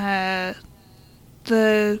the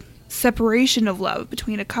separation of love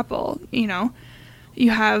between a couple, you know.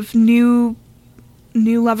 You have new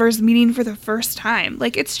lovers meeting for the first time.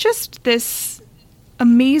 Like, it's just this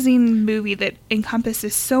amazing movie that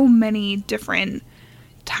encompasses so many different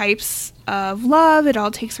types of love. It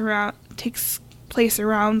all takes place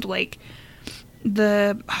around like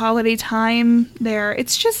the holiday time there.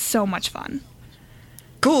 It's just so much fun.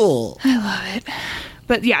 Cool. I love it.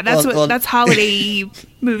 But yeah, that's holiday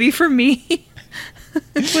movie for me.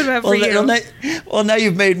 What about for you? Now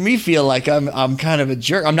you've made me feel like I'm kind of a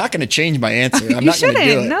jerk. I'm not going to change my answer. I'm You not going to do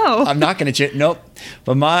shouldn't, it. no. I'm not going to change. Nope.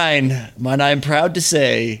 But mine I'm proud to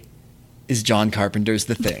say is John Carpenter's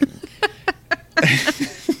The Thing.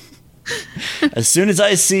 As soon as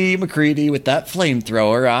I see MacReady with that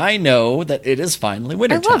flamethrower, I know that it is finally I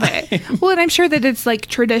wintertime. love it. Well, and I'm sure that it's like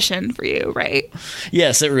tradition for you, right?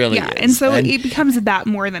 Yes, it really is. Yeah, and so it becomes that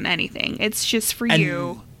more than anything. It's just for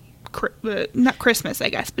you, not Christmas, I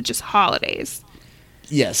guess, but just holidays.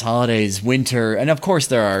 Yes, holidays, winter, and of course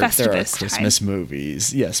there are Festivus Christmas time.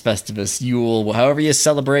 movies. Yes, Festivus, Yule, however you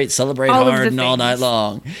celebrate All of the hard and all night things.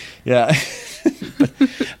 long. Yeah,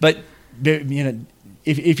 but you know,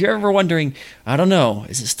 if you're ever wondering, I don't know,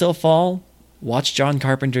 is it still fall? Watch John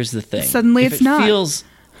Carpenter's The Thing. Suddenly if it's it not.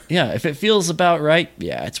 If it feels about right,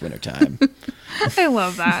 yeah, it's wintertime. I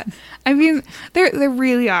love that. I mean, there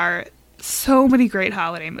really are so many great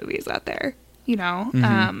holiday movies out there. You know,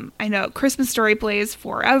 I know Christmas Story plays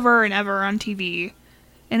forever and ever on TV,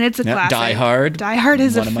 and it's a Yep, classic. Die Hard. Die Hard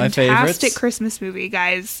is One a of my fantastic favorites. Christmas movie,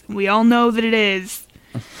 guys. We all know that it is.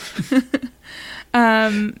 I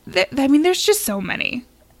mean, there's just so many,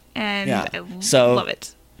 and Yeah, I so- love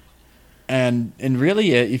it. And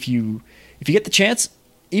really, if you get the chance,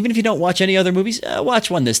 even if you don't watch any other movies, watch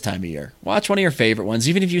one this time of year. Watch one of your favorite ones,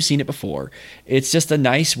 even if you've seen it before. It's just a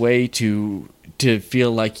nice way to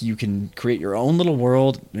feel like you can create your own little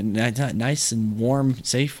world, and nice and warm,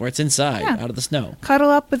 safe where it's inside, Yeah. out of the snow. Cuddle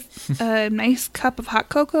up with a nice cup of hot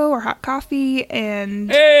cocoa or hot coffee, and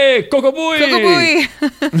Hey, Coco Boy! Cocoa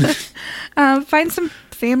Boy. Find some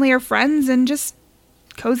family or friends and just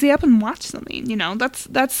cozy up and watch something. You know, that's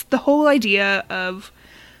the whole idea of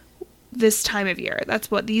this time of year. That's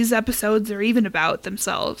what these episodes are even about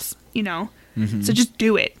themselves. You know, so just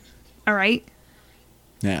do it. All right.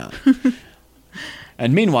 Yeah.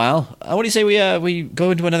 And meanwhile, what do you say we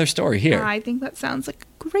go into another story here? I think that sounds like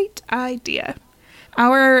a great idea.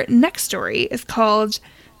 Our next story is called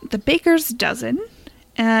The Baker's Dozen.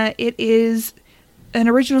 It is an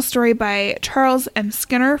original story by Charles M.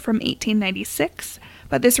 Skinner from 1896,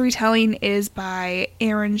 but this retelling is by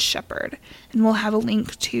Aaron Shepard, and we'll have a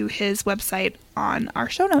link to his website on our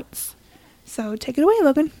show notes. So take it away,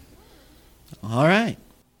 Logan. All right.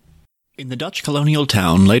 In the Dutch colonial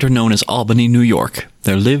town, later known as Albany, New York,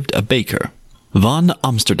 there lived a baker, Van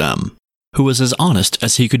Amsterdam, who was as honest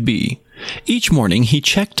as he could be. Each morning he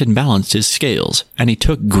checked and balanced his scales, and he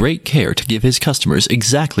took great care to give his customers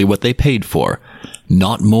exactly what they paid for,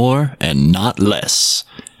 not more and not less.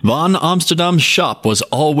 Van Amsterdam's shop was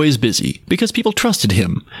always busy, because people trusted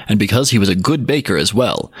him, and because he was a good baker as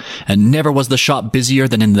well, and never was the shop busier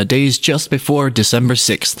than in the days just before December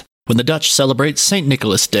 6th. When the Dutch celebrate St.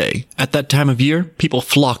 Nicholas Day, at that time of year, people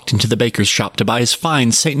flocked into the baker's shop to buy his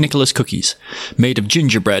fine St. Nicholas cookies, made of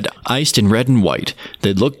gingerbread, iced in red and white.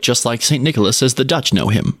 They looked just like St. Nicholas as the Dutch know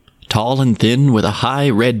him, tall and thin, with a high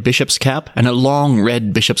red bishop's cap and a long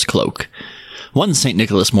red bishop's cloak. One St.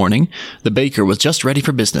 Nicholas morning, the baker was just ready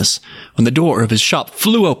for business, when the door of his shop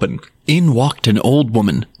flew open. In walked an old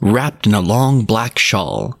woman, wrapped in a long black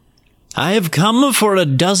shawl. "I have come for a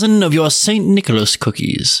dozen of your St. Nicholas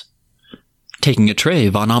cookies." Taking a tray,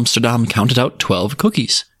 Van Amsterdam counted out 12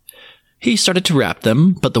 cookies. He started to wrap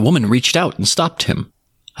them, but the woman reached out and stopped him.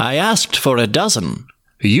 "I asked for a dozen.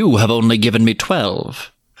 You have only given me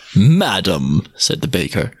 12. "Madam," said the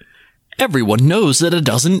baker, "everyone knows that a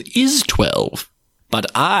dozen is 12. "But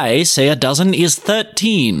I say a dozen is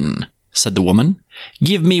 13, said the woman.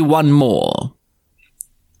 "Give me one more."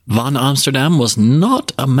 Van Amsterdam was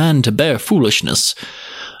not a man to bear foolishness.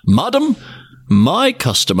 "Madam, my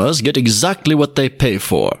customers get exactly what they pay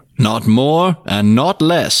for, not more and not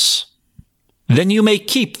less." "Then you may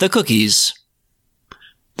keep the cookies."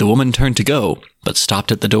 The woman turned to go, but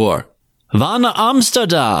stopped at the door. "Van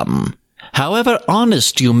Amsterdam, however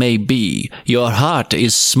honest you may be, your heart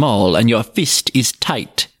is small and your fist is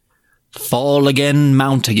tight. Fall again,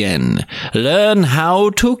 mount again. Learn how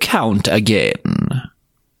to count again.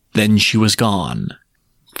 Then she was gone.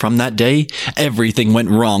 From that day, everything went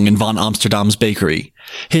wrong in von Amsterdam's bakery.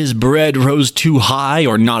 His bread rose too high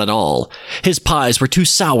or not at all. His pies were too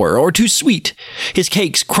sour or too sweet. His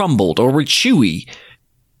cakes crumbled or were chewy.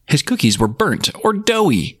 His cookies were burnt or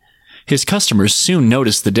doughy. His customers soon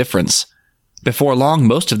noticed the difference. Before long,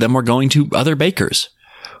 most of them were going to other bakers.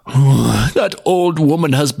 "That old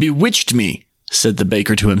woman has bewitched me," said the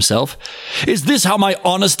baker to himself. "Is this how my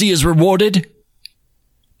honesty is rewarded?"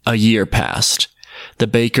 A year passed. The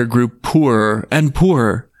baker grew poorer and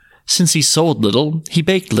poorer. Since he sold little, he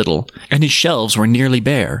baked little, and his shelves were nearly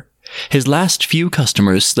bare. His last few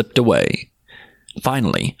customers slipped away.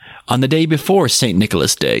 Finally, on the day before St.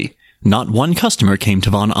 Nicholas Day, not one customer came to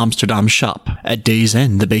von Amsterdam's shop. At day's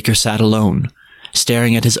end, the baker sat alone,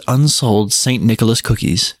 staring at his unsold St. Nicholas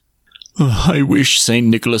cookies. "I wish St.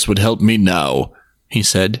 Nicholas would help me now," he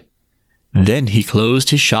said. Then he closed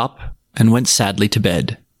his shop and went sadly to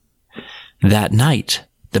bed. That night,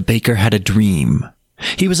 the baker had a dream.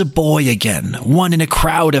 He was a boy again, one in a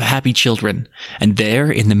crowd of happy children, and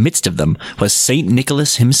there, in the midst of them, was St.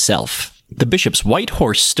 Nicholas himself. The bishop's white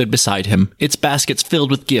horse stood beside him, its baskets filled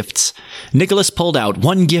with gifts. Nicholas pulled out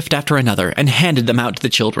one gift after another and handed them out to the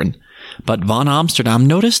children. But von Amsterdam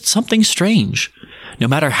noticed something strange. No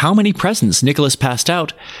matter how many presents Nicholas passed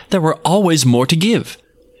out, there were always more to give.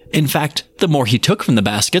 In fact, the more he took from the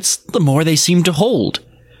baskets, the more they seemed to hold.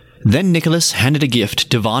 Then Nicholas handed a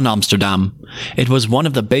gift to von Amsterdam. It was one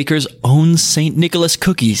of the baker's own St. Nicholas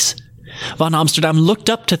cookies. Von Amsterdam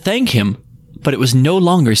looked up to thank him, but it was no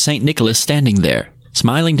longer St. Nicholas standing there.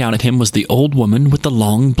 Smiling down at him was the old woman with the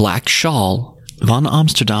long black shawl. Von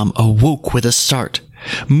Amsterdam awoke with a start.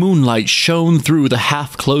 Moonlight shone through the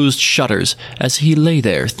half-closed shutters as he lay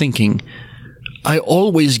there thinking. "I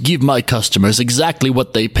always give my customers exactly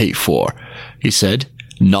what they pay for," he said.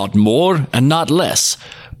 "Not more and not less.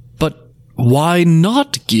 But why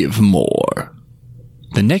not give more?"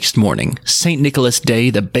 The next morning, St. Nicholas Day,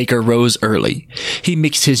 the baker rose early. He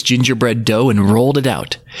mixed his gingerbread dough and rolled it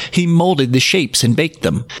out. He molded the shapes and baked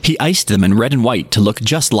them. He iced them in red and white to look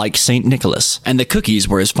just like St. Nicholas, and the cookies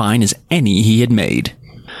were as fine as any he had made.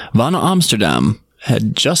 Von Amsterdam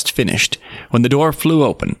had just finished when the door flew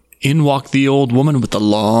open. In walked the old woman with the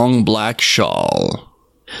long black shawl.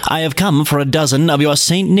 "I have come for a dozen of your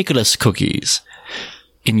St. Nicholas cookies."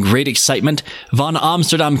 In great excitement, von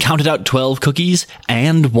Amsterdam counted out 12 cookies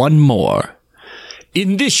and one more.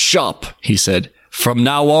 "In this shop," he said, "from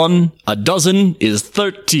now on, a dozen is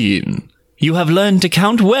 13. "You have learned to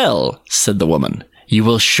count well," said the woman. "You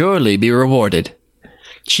will surely be rewarded."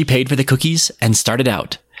 She paid for the cookies and started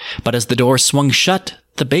out. But as the door swung shut,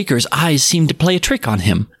 the baker's eyes seemed to play a trick on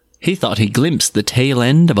him. He thought he glimpsed the tail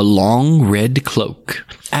end of a long red cloak.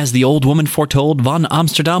 As the old woman foretold, von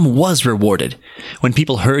Amsterdam was rewarded. When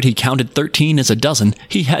people heard he counted 13 as a dozen,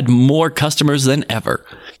 he had more customers than ever.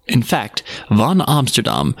 In fact, von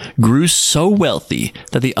Amsterdam grew so wealthy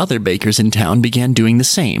that the other bakers in town began doing the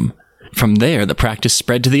same. From there, the practice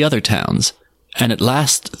spread to the other towns, and at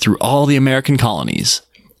last through all the American colonies.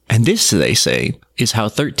 And this, they say, is how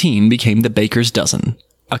 13 became the baker's dozen.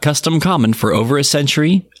 A custom common for over a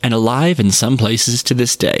century and alive in some places to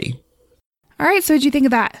this day. All right, so what'd you think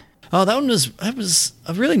of that? Oh, that was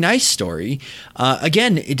a really nice story.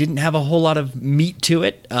 Again, it didn't have a whole lot of meat to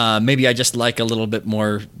it. Maybe I just like a little bit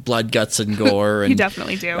more blood, guts, and gore. And You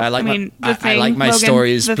definitely do. I like I like my Logan,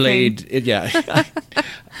 stories the played.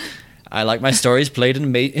 I like my stories played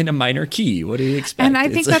in a minor key. What do you expect? And I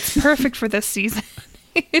think that's perfect for this season.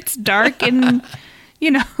 It's dark and,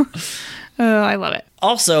 I love it.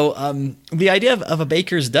 Also, the idea of a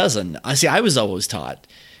baker's dozen. I was always taught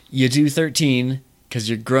you do 13 because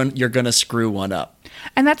you're going to screw one up.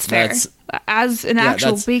 And that's fair. As an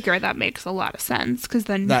actual baker, that makes a lot of sense because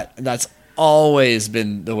then that's always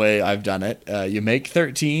been the way I've done it. You make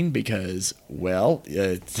 13 because, well,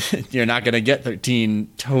 you're not going to get 13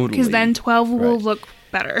 totally. Because then 12 will look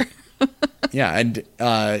better. Yeah, and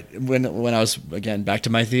when I was, again, back to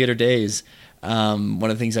my theater days, one of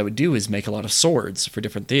the things I would do is make a lot of swords for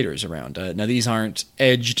different theaters around. Now, these aren't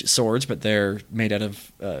edged swords, but they're made out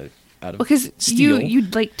of because steel. you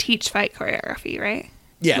like teach fight choreography, right?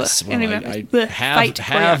 Yes, well, I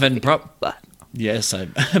have and yes, I'm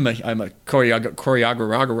a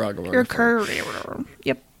choreographer. You're choreographer.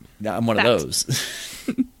 Yep. Yeah, I'm one of those.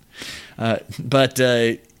 But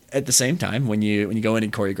at the same time, when you go in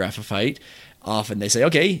and choreograph a fight, often they say,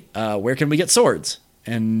 "Okay, where can we get swords?"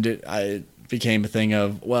 And it became a thing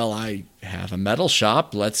of, "Well, I have a metal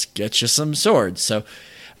shop. Let's get you some swords." So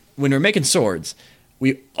when we're making swords,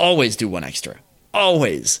 we always do one extra.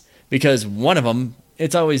 Always. Because one of them,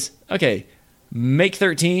 it's always, okay, make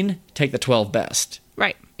 13, take the 12 best.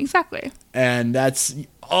 Right. Exactly. And that's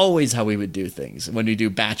always how we would do things when we do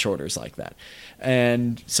batch orders like that.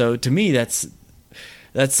 And so to me, that's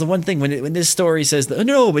the one thing when this story says that, oh,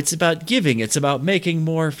 no, it's about giving, it's about making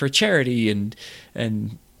more for charity, and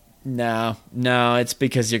no, it's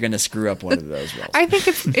because you're going to screw up one of those rolls. I think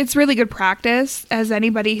it's really good practice as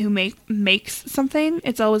anybody who makes something.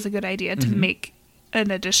 It's always a good idea to make an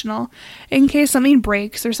additional in case something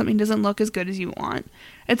breaks or something doesn't look as good as you want.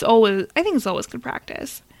 I think it's always good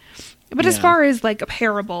practice. But as far as like a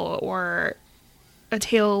parable or a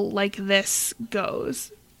tale like this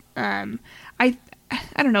goes, I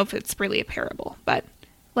don't know if it's really a parable, but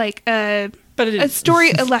like a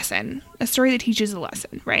story, a lesson, a story that teaches a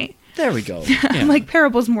lesson, right? There we go. Yeah. Like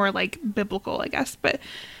parable's more like biblical, I guess, but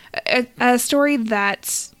a story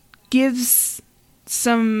that gives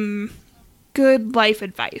some good life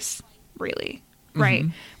advice, really, right?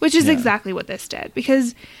 Which is exactly what this did,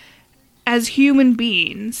 because as human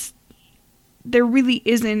beings, there really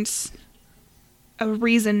isn't a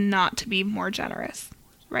reason not to be more generous,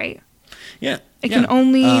 right? Yeah. It can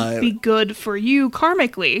only be good for you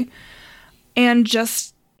karmically and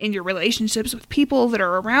just in your relationships with people that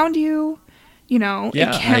are around you. You know,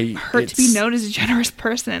 it can't hurt to be known as a generous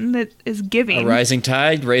person that is giving. A rising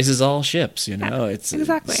tide raises all ships, you know. It's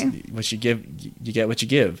what you give, you get what you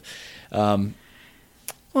give.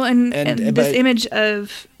 Well, and this image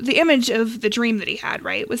of the dream that he had,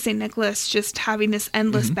 right, with St. Nicholas just having this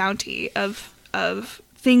endless bounty of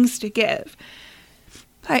things to give.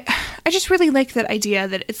 I just really like that idea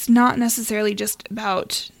that it's not necessarily just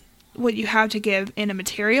about what you have to give in a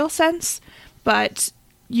material sense, but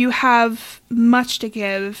you have much to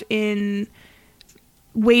give in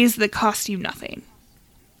ways that cost you nothing,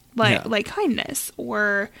 like kindness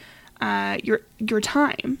or your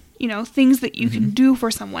time. You know, things that you can do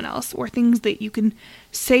for someone else, or things that you can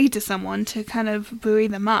say to someone to kind of buoy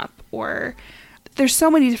them up. Or there's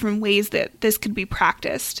so many different ways that this could be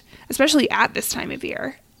practiced, especially at this time of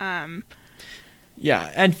year.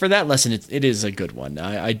 Yeah, and for that lesson, it is a good one.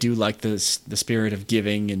 I do like the spirit of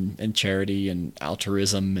giving and charity and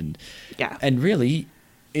altruism, and really,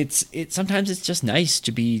 it's sometimes it's just nice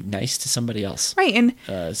to be nice to somebody else. Right, and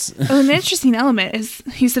an interesting element is,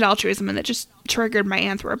 you said altruism, and that just triggered my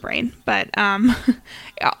anthro brain. But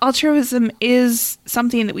altruism is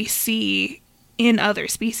something that we see in other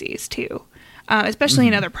species too, especially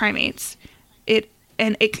in other primates. It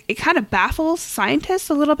kind of baffles scientists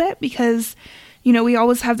a little bit because, you know, we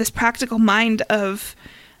always have this practical mind of,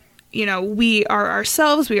 you know, we are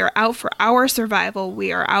ourselves, we are out for our survival,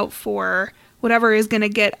 we are out for whatever is going to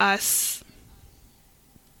get us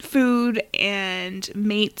food and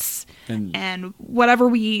mates and whatever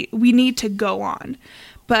we need to go on.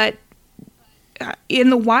 But in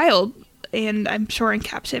the wild, and I'm sure in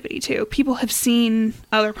captivity too, people have seen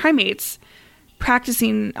other primates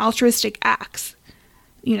practicing altruistic acts,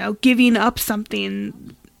 you know, giving up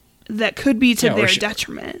something that could be to their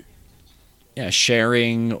detriment. Yeah,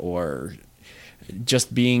 sharing or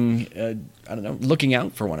just being, I don't know, looking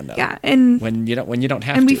out for one another. Yeah, and when you don't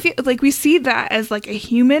have to. And we feel like we see that as like a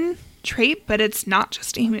human trait, but it's not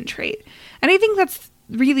just a human trait. And I think that's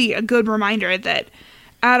really a good reminder that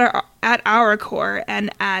at our core and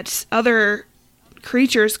at other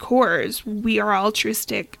creatures' cores, we are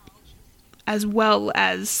altruistic as well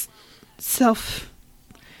as self-serving.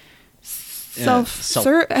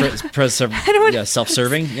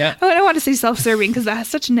 Yeah. I don't want to say self-serving because that has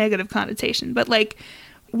such a negative connotation, but like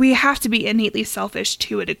we have to be innately selfish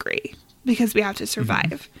to a degree because we have to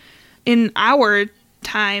survive. In our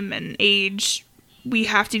time and age, we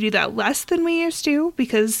have to do that less than we used to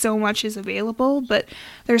because so much is available, but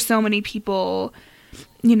there's so many people,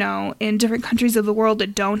 you know, in different countries of the world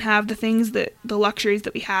that don't have the luxuries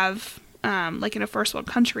that we have, like in a first world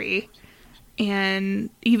country. And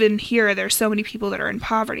even here, there's so many people that are in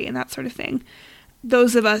poverty and that sort of thing.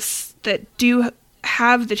 Those of us that do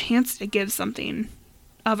have the chance to give something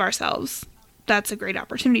of ourselves, that's a great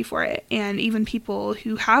opportunity for it. And even people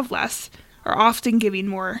who have less are often giving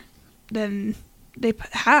more than they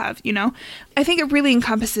have, you know? I think it really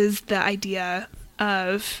encompasses the idea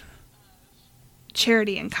of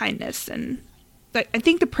charity and kindness. And I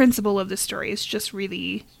think the principle of the story is just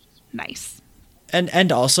really nice.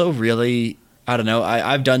 And also really, I don't know,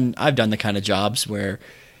 I've done the kind of jobs where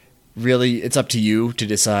really it's up to you to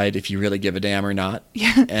decide if you really give a damn or not.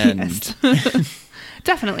 Yeah. And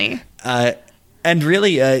definitely. And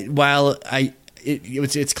really, while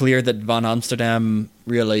it's clear that von Amsterdam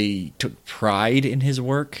really took pride in his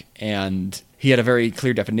work, and he had a very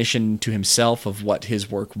clear definition to himself of what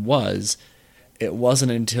his work was. It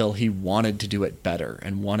wasn't until he wanted to do it better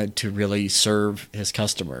and wanted to really serve his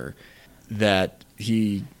customer that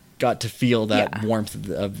he got to feel that warmth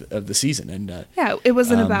of the season. And it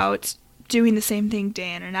wasn't about doing the same thing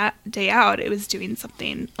day in and day out. It was doing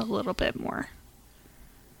something a little bit more.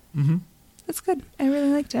 Mm-hmm. That's good. I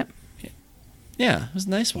really liked it. Yeah, it was a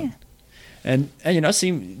nice one. Yeah. And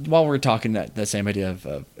see, while we're talking that same idea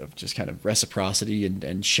of just kind of reciprocity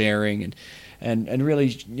and sharing and really,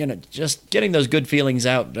 just getting those good feelings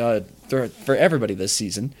out for everybody this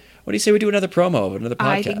season, what do you say we do another promo of another podcast?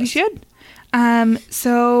 I think we should.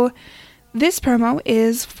 So this promo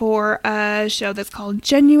is for a show that's called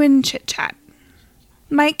Genuine Chit Chat.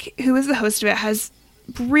 Mike, who is the host of it, has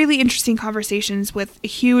really interesting conversations with a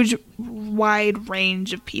huge, wide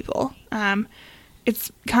range of people.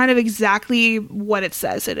 It's kind of exactly what it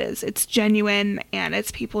says it is. It's genuine, and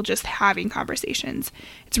it's people just having conversations.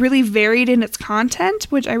 It's really varied in its content,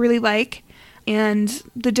 which I really like, and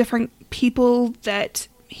the different people that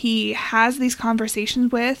he has these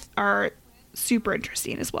conversations with are super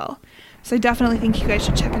interesting as well. So I definitely think you guys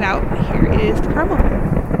should check it out. Here is the promo.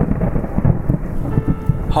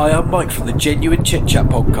 Hi, I'm Mike from the Genuine Chit Chat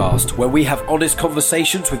podcast, where we have honest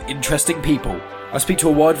conversations with interesting people. I speak to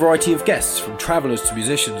a wide variety of guests, from travellers to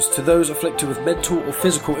musicians to those afflicted with mental or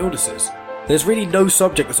physical illnesses. There's really no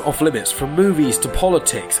subject that's off limits, from movies to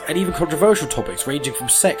politics and even controversial topics ranging from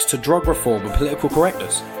sex to drug reform and political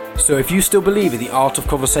correctness. So if you still believe in the art of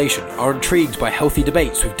conversation, are intrigued by healthy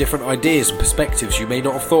debates with different ideas and perspectives you may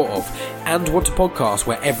not have thought of, and want a podcast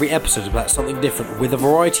where every episode is about something different with a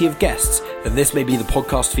variety of guests, then this may be the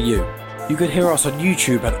podcast for you. You can hear us on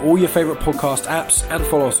YouTube and all your favourite podcast apps, and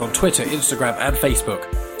follow us on Twitter, Instagram and Facebook.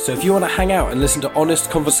 So if you want to hang out and listen to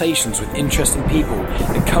honest conversations with interesting people,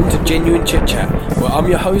 then come to Genuine Chit Chat, where I'm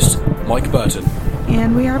your host, Mike Burton.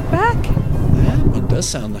 And we are back. Yeah, it does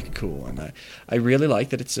sound like a cool one. I really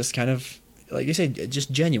like that it's just kind of, like you said,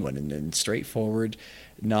 just genuine and straightforward,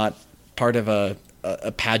 not part of a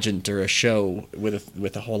pageant or a show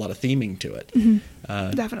with a whole lot of theming to it.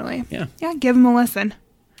 Mm-hmm. Definitely. Yeah, give them a listen.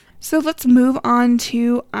 So let's move on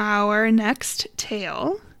to our next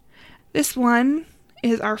tale. This one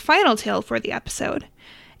is our final tale for the episode.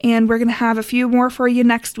 And we're going to have a few more for you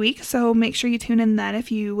next week, so make sure you tune in then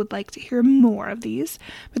if you would like to hear more of these.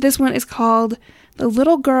 But this one is called The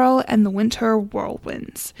Little Girl and the Winter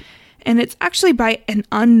Whirlwinds. And it's actually by an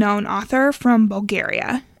unknown author from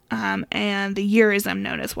Bulgaria. And the year is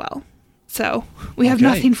unknown as well. So we have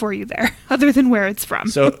nothing for you there other than where it's from.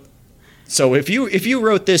 So if you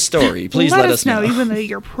wrote this story, please let us know. Even though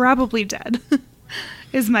you're probably dead,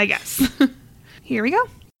 is my guess. Here we go.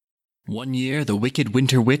 One year, the Wicked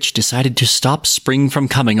Winter Witch decided to stop spring from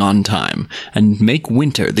coming on time and make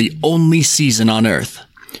winter the only season on Earth.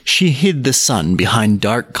 She hid the sun behind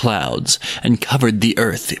dark clouds and covered the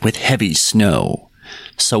earth with heavy snow.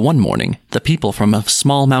 So one morning, the people from a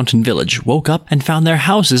small mountain village woke up and found their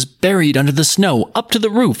houses buried under the snow up to the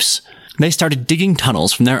roofs. They started digging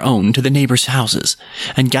tunnels from their own to the neighbors' houses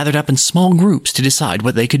and gathered up in small groups to decide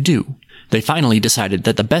what they could do. They finally decided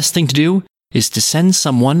that the best thing to do is to send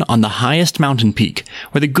someone on the highest mountain peak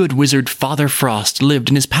where the good wizard Father Frost lived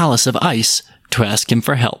in his palace of ice to ask him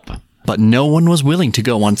for help. But no one was willing to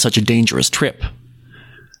go on such a dangerous trip.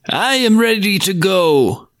 "I am ready to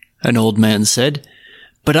go," an old man said,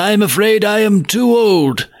 "but I am afraid I am too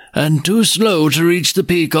old and too slow to reach the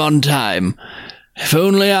peak on time. If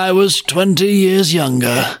only I was 20 years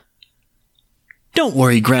younger." "Don't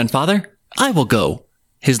worry, grandfather. I will go,"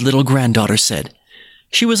 his little granddaughter said.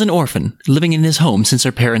 She was an orphan, living in his home since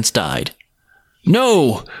her parents died.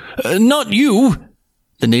 "No, not you."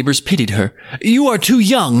 The neighbors pitied her. "You are too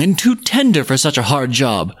young and too tender for such a hard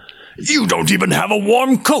job." "You don't even have a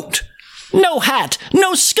warm coat." "No hat,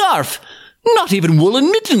 no scarf, not even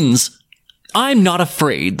woolen mittens." "I'm not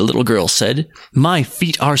afraid," the little girl said. "My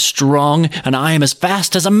feet are strong, and I am as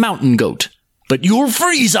fast as a mountain goat." "But you'll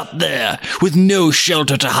freeze up there, with no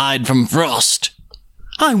shelter to hide from frost."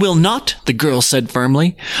 "I will not," the girl said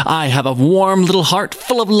firmly. "I have a warm little heart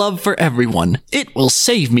full of love for everyone. It will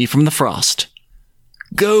save me from the frost."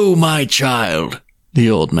 "Go, my child," the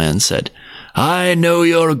old man said. "I know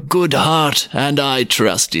your good heart, and I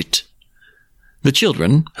trust it." The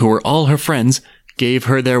children, who were all her friends, gave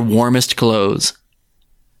her their warmest clothes.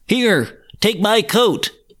 "Here, take my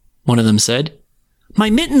coat," one of them said. "My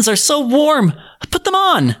mittens are so warm. Put them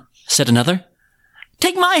on," said another.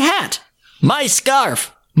 "Take my hat, my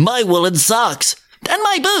scarf, my woolen socks, and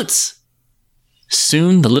my boots."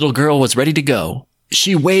 Soon the little girl was ready to go,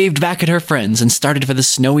 She waved back at her friends and started for the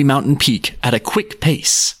snowy mountain peak at a quick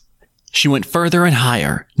pace. She went further and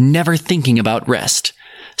higher, never thinking about rest.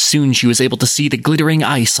 Soon she was able to see the glittering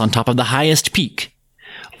ice on top of the highest peak.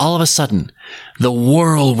 All of a sudden, the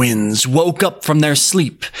whirlwinds woke up from their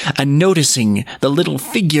sleep and, noticing the little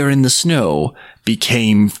figure in the snow,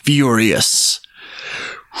 became furious.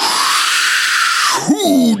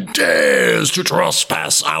 Who dares to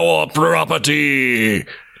trespass our property?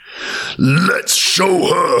 Let's show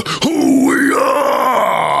her who we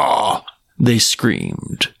are! They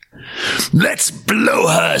screamed. Let's blow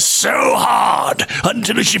her so hard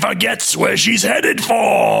until she forgets where she's headed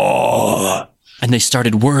for! And they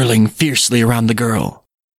started whirling fiercely around the girl.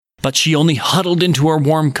 But she only huddled into her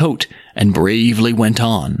warm coat and bravely went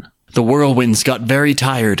on. The whirlwinds got very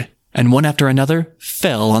tired, and one after another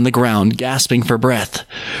fell on the ground, gasping for breath.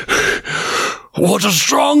 What a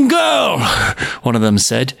strong girl, one of them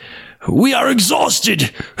said. We are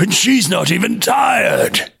exhausted, and she's not even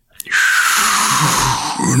tired.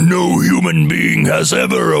 No human being has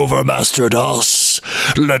ever overmastered us,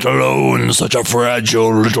 let alone such a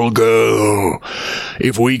fragile little girl.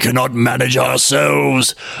 If we cannot manage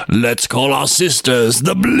ourselves, let's call our sisters,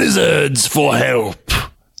 the Blizzards, for help.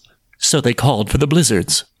 So they called for the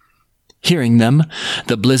Blizzards. Hearing them,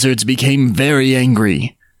 the Blizzards became very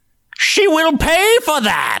angry. She will pay for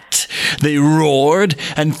that! They roared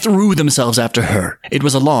and threw themselves after her. It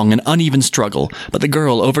was a long and uneven struggle, but the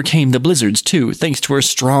girl overcame the Blizzards too, thanks to her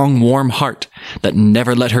strong, warm heart that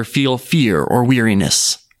never let her feel fear or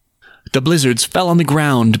weariness. The Blizzards fell on the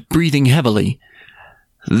ground, breathing heavily.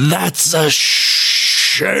 That's a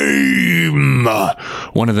shame,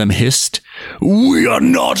 one of them hissed. We are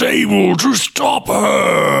not able to stop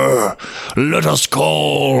her. Let us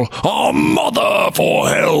call our mother for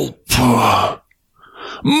help.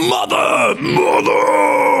 Mother!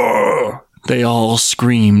 Mother! They all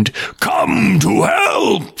screamed, Come to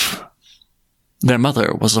help! Their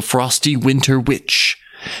mother was a frosty winter witch.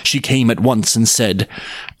 She came at once and said,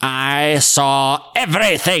 I saw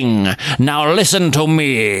everything. Now listen to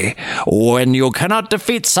me. When you cannot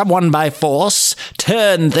defeat someone by force,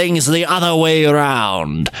 turn things the other way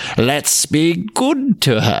around. Let's be good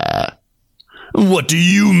to her. What do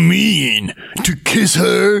you mean? To kiss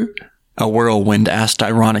her? A whirlwind asked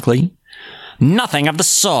ironically. Nothing of the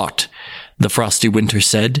sort, the frosty winter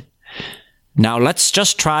said. Now let's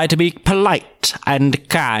just try to be polite and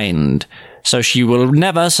kind, so she will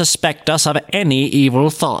never suspect us of any evil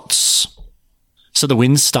thoughts. So the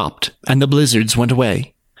wind stopped, and the blizzards went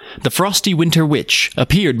away. The frosty winter witch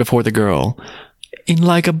appeared before the girl, in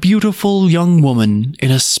like a beautiful young woman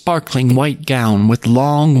in a sparkling white gown with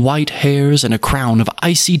long white hairs and a crown of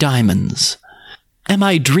icy diamonds. Am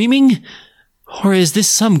I dreaming? Or is this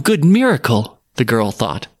some good miracle? The girl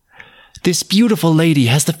thought. This beautiful lady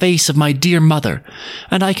has the face of my dear mother,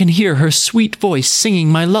 and I can hear her sweet voice singing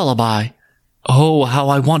my lullaby. Oh, how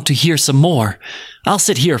I want to hear some more. I'll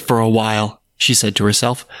sit here for a while, she said to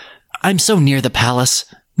herself. I'm so near the palace.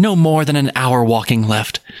 No more than an hour walking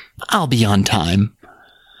left. I'll be on time.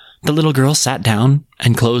 The little girl sat down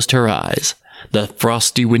and closed her eyes. The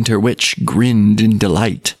frosty winter witch grinned in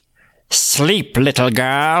delight. Sleep, little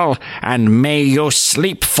girl, and may you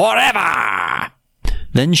sleep forever!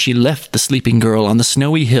 Then she left the sleeping girl on the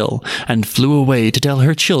snowy hill and flew away to tell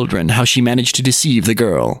her children how she managed to deceive the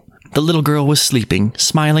girl. The little girl was sleeping,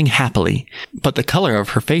 smiling happily, but the color of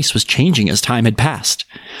her face was changing as time had passed.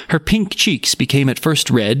 Her pink cheeks became at first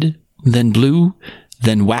red, then blue,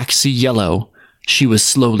 then waxy yellow. She was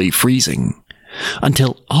slowly freezing.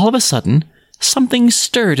 Until all of a sudden, something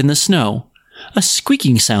stirred in the snow. A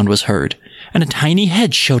squeaking sound was heard, and a tiny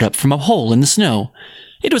head showed up from a hole in the snow.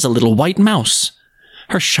 It was a little white mouse,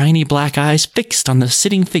 her shiny black eyes fixed on the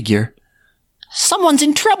sitting figure. Someone's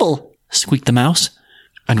in trouble, squeaked the mouse.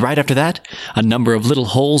 And right after that, a number of little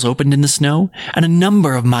holes opened in the snow, and a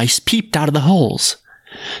number of mice peeped out of the holes.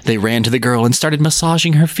 They ran to the girl and started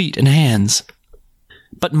massaging her feet and hands.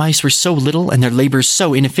 But mice were so little and their labors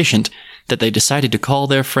so inefficient that they decided to call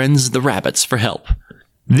their friends the rabbits for help.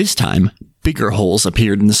 This time, bigger holes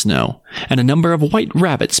appeared in the snow, and a number of white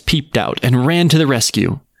rabbits peeped out and ran to the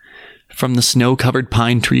rescue. From the snow-covered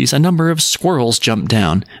pine trees, a number of squirrels jumped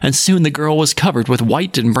down, and soon the girl was covered with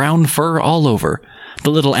white and brown fur all over. The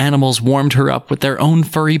little animals warmed her up with their own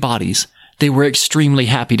furry bodies. They were extremely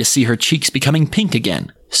happy to see her cheeks becoming pink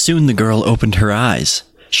again. Soon the girl opened her eyes.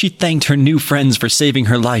 She thanked her new friends for saving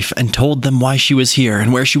her life and told them why she was here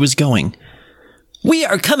and where she was going. We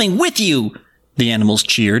are coming with you, the animals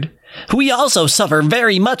cheered. We also suffer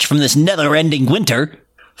very much from this never-ending winter.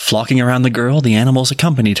 Flocking around the girl, the animals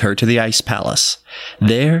accompanied her to the ice palace.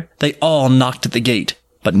 There, they all knocked at the gate,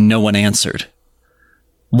 but no one answered.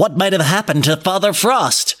 What might have happened to Father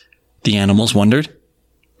Frost? The animals wondered.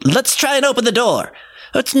 Let's try and open the door.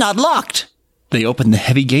 It's not locked. They opened the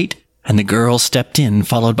heavy gate, and the girl stepped in,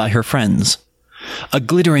 followed by her friends. A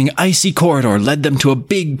glittering, icy corridor led them to a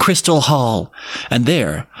big crystal hall, and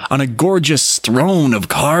there, on a gorgeous throne of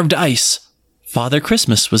carved ice, Father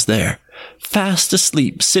Christmas was there, fast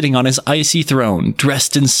asleep, sitting on his icy throne,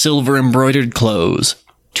 dressed in silver-embroidered clothes.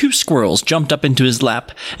 2 squirrels jumped up into his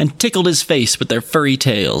lap and tickled his face with their furry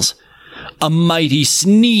tails. A mighty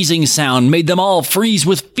sneezing sound made them all freeze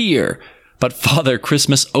with fear, but Father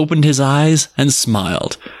Christmas opened his eyes and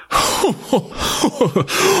smiled.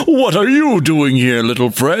 What are you doing here,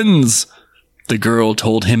 little friends? The girl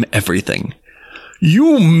told him everything.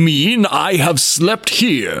 You mean I have slept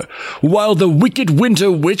here, while the wicked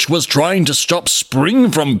winter witch was trying to stop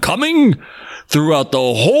spring from coming? Throughout the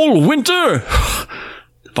whole winter?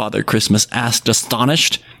 Father Christmas asked,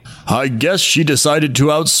 astonished. I guess she decided to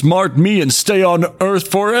outsmart me and stay on Earth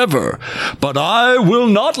forever, but I will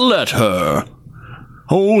not let her.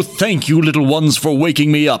 Oh, thank you, little ones, for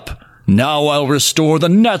waking me up. Now I'll restore the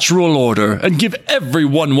natural order and give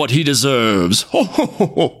everyone what he deserves. Ho, ho, ho,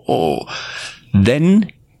 ho, ho. Then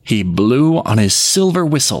he blew on his silver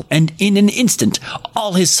whistle, and in an instant,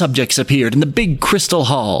 all his subjects appeared in the big crystal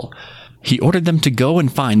hall. He ordered them to go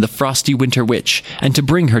and find the frosty winter witch, and to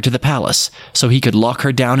bring her to the palace, so he could lock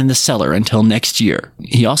her down in the cellar until next year.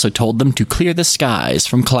 He also told them to clear the skies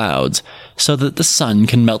from clouds, so that the sun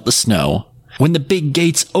can melt the snow. When the big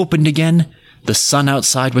gates opened again, the sun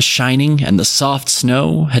outside was shining, and the soft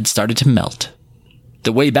snow had started to melt.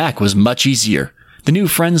 The way back was much easier. The new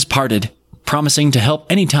friends parted, promising to help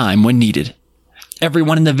any time when needed.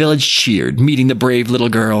 Everyone in the village cheered, meeting the brave little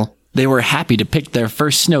girl. They were happy to pick their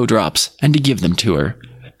first snowdrops and to give them to her.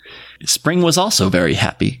 Spring was also very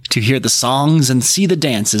happy to hear the songs and see the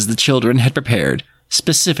dances the children had prepared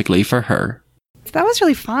specifically for her. That was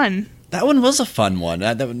really fun. That one was a fun one.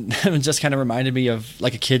 That one just kind of reminded me of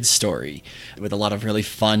like a kid's story with a lot of really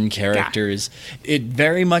fun characters. Yeah. It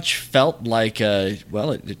very much felt like,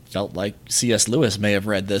 it felt like C.S. Lewis may have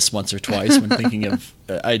read this once or twice when thinking of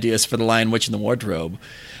ideas for The Lion, Witch, and the Wardrobe.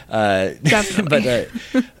 Definitely.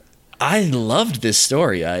 But I loved this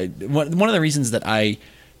story. One of the reasons that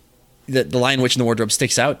The Lion, Witch, and the Wardrobe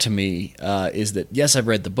sticks out to me is that, yes, I've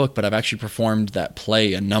read the book, but I've actually performed that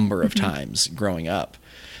play a number of times growing up.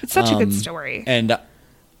 It's such a good story. And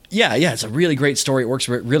yeah, it's a really great story. It works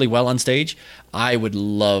really well on stage. I would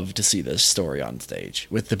love to see this story on stage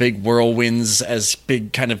with the big whirlwinds as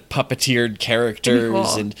big kind of puppeteered characters.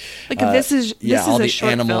 Cool. And like if this is all a the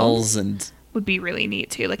short animals film, and would be really neat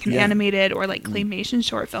too. Like an animated or like claymation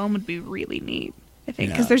short film would be really neat, I think,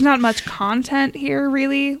 because there's not much content here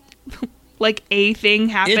really. Like a thing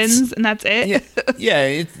happens and that's it.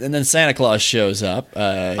 And then Santa Claus shows up.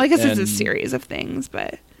 I guess it's a series of things,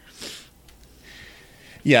 but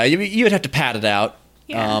yeah, you would have to pad it out.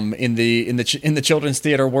 Yeah. In the children's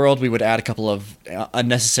theater world, we would add a couple of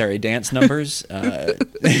unnecessary dance numbers.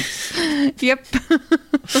 Yep.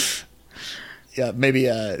 Yeah, maybe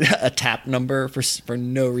a tap number for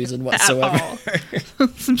no reason whatsoever.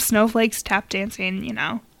 Some snowflakes tap dancing,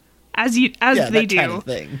 as they that do. kind of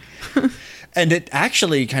thing. And it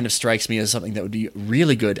actually kind of strikes me as something that would be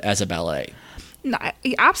really good as a ballet. No,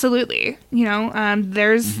 absolutely.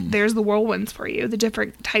 There's the whirlwinds for you, the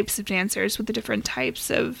different types of dancers with the different types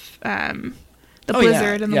of the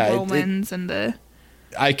blizzard and the whirlwinds and the.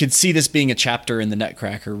 I could see this being a chapter in the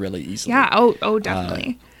Nutcracker really easily. Yeah. Oh,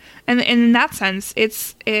 definitely. And in that sense,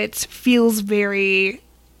 it feels very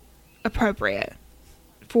appropriate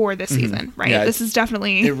for this season, right? Yeah, this is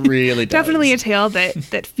definitely it really does. Definitely a tale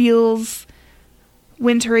that feels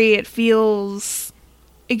wintry. It feels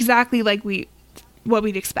exactly like what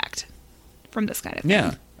we'd expect from this kind of thing.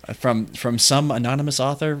 Yeah, from some anonymous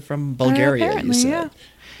author from Bulgaria. You said. Yeah.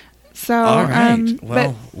 So, all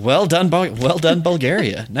right. Well done,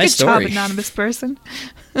 Bulgaria. Nice good story. Good job, anonymous person.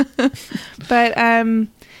 But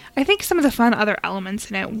I think some of the fun other elements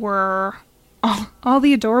in it were all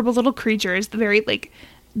the adorable little creatures, the very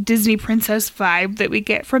Disney princess vibe that we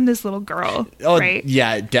get from this little girl. Oh, right?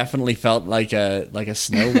 Yeah, it definitely felt like a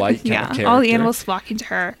Snow White kind of character. All the animals flocking to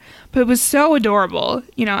her. But it was so adorable.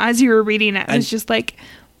 As you were reading it, I was just like,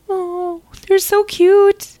 oh, they're so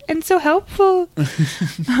cute and so helpful.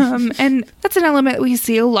 And that's an element we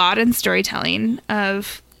see a lot in storytelling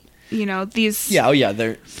of, these...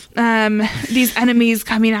 they're... these enemies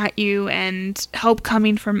coming at you and help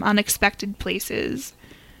coming from unexpected places.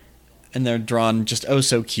 And they're drawn just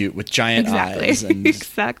so cute with giant eyes. And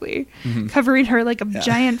exactly. Covering her like a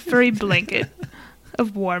giant furry blanket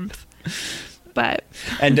of warmth. But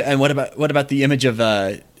and what about the image of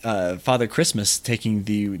Father Christmas taking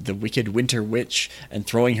the wicked winter witch and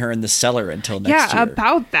throwing her in the cellar until next year? Yeah,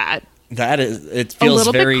 about that. That is, it feels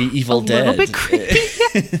very Evil Dead. A little bit creepy.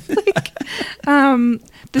 Like,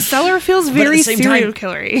 the cellar feels very serial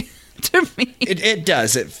killery to me. It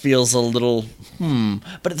does. It feels a little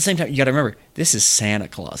But at the same time, you got to remember, this is Santa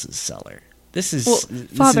Claus's cellar. This is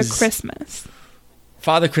Father Christmas.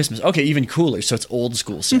 Father Christmas. Okay, even cooler. So it's old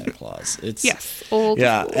school Santa Claus. It's yes, old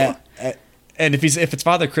school. And if it's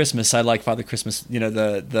Father Christmas, I like Father Christmas. You know,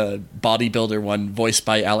 the bodybuilder one, voiced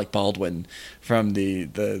by Alec Baldwin from the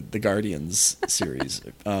Guardians series.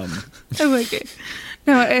 I like it.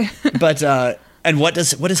 No, but and what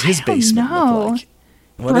does his basement look like?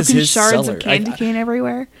 What is his shards cellar? of candy cane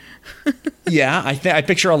everywhere. Yeah, I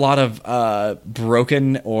picture a lot of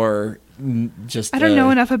broken or just I don't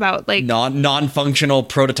know enough about like non-functional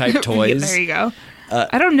prototype toys. There you go.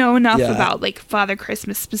 I don't know enough about like Father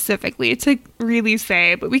Christmas specifically to really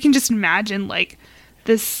say, but we can just imagine like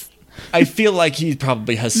this. I feel like he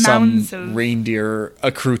probably has some reindeer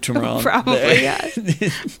accoutrement. Probably, yeah.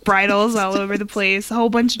 Bridles all over the place, a whole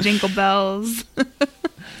bunch of jingle bells.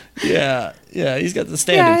 Yeah, he's got the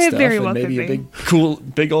standard stuff, very and maybe a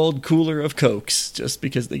big old cooler of Cokes, just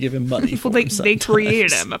because they give him money for well, him they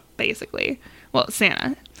created him basically. Well,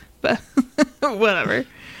 Santa, but whatever.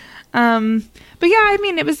 But yeah, I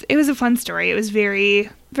mean, it was a fun story. It was very,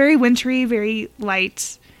 very wintry, very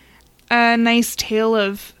light. A nice tale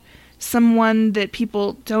of someone that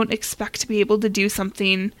people don't expect to be able to do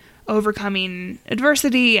something, overcoming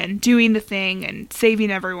adversity and doing the thing and saving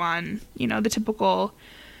everyone. You know, the typical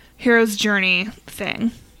hero's journey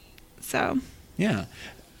thing. So yeah,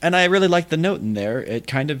 and I really like the note in there. It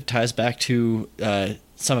kind of ties back to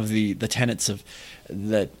some of the tenets of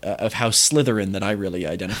House Slytherin that I really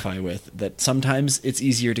identify with. That sometimes it's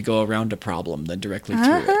easier to go around a problem than directly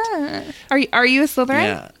through it. Are you a Slytherin?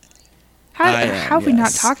 Yeah. How have we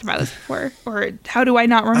not talked about this before? Or how do I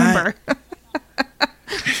not remember?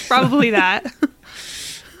 Probably that.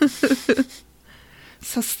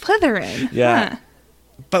 So Slytherin. Yeah. Huh.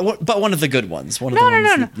 But one of the good ones. No.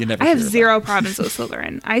 That you never I have hear zero about. problems with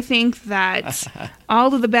Slytherin. I think that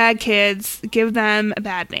all of the bad kids, give them a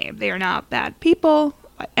bad name. They are not bad people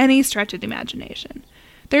by any stretch of the imagination.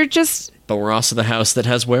 They're just... But we're also the house that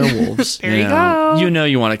has werewolves. There you go. You know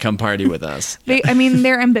you want to come party with us. They're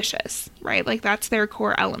ambitious, right? Like, that's their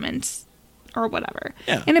core element or whatever.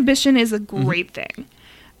 Yeah. Ambition is a great thing.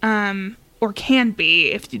 Or can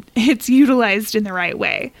be if it's utilized in the right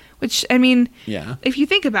way. Which, I mean, if you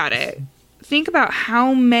think about it, think about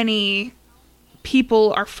how many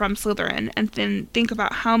people are from Slytherin, and then think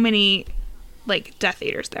about how many, like, Death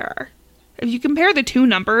Eaters there are. If you compare the two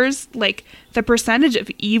numbers, like, the percentage of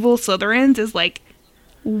evil Slytherins is, like,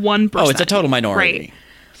 1%. Oh, it's a total minority. Right?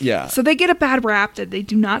 Yeah. So they get a bad rap that they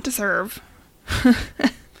do not deserve.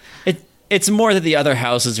 It's more that the other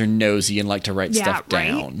houses are nosy and like to write stuff right?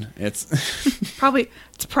 down. It's probably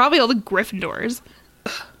all the Gryffindors.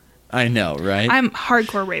 I know, right? I'm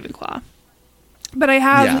hardcore Ravenclaw. But I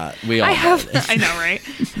have... Yeah, we all know this. I know, right?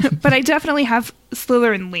 But I definitely have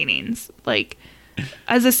Slytherin leanings. Like,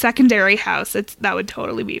 as a secondary house, that would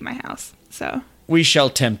totally be my house. So we shall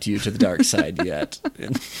tempt you to the dark side yet.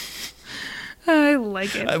 I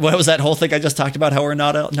like it. What was that whole thing I just talked about? How we're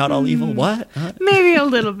not all evil? What? Maybe a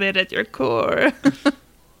little bit at your core.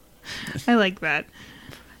 I like that.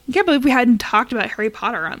 I can't believe we hadn't talked about Harry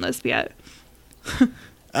Potter on this yet.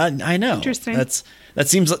 I know. Interesting. That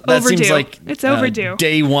seems like it's overdue.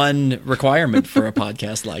 Day one requirement for a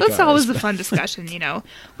podcast like That's ours. always a fun discussion, you know.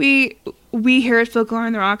 We here at Folklore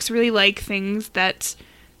on the Rocks really like things that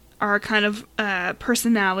are kind of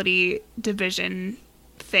personality division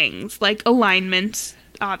things, like alignment,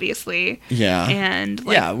 obviously. Yeah. And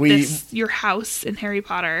like your house in Harry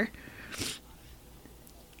Potter.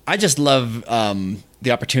 I just love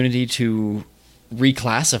the opportunity to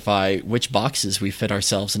reclassify which boxes we fit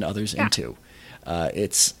ourselves and others into.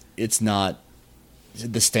 It's not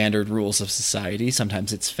the standard rules of society.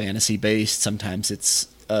 Sometimes it's fantasy based. Sometimes it's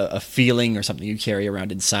a feeling or something you carry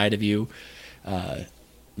around inside of you.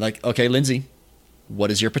 Like, okay, Lindsay,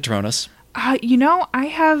 what is your Patronus? I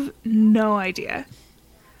have no idea.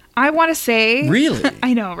 I want to say... Really?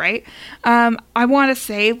 I know, right? I want to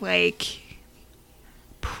say, like,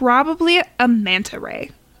 probably a manta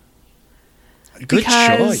ray. Good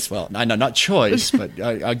choice. Well, no, not choice, but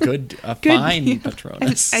a fine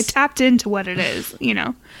Patronus. I tapped into what it is, you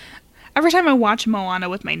know. Every time I watch Moana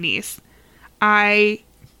with my niece, I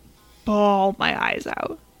bawl my eyes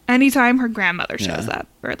out. Anytime her grandmother shows up,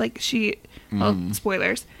 or like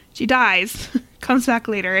spoilers, she dies, comes back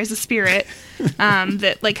later as a spirit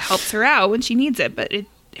that like helps her out when she needs it. But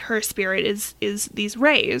her spirit is these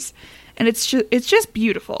rays, and it's just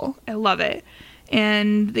beautiful. I love it,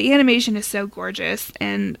 and the animation is so gorgeous,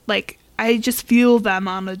 and like I just feel them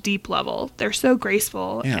on a deep level. They're so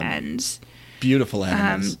graceful and beautiful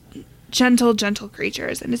animals, gentle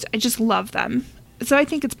creatures, and I just love them. So I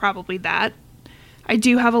think it's probably that. I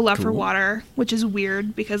do have a love for water, which is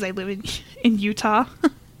weird because I live in Utah.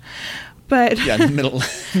 But in the middle.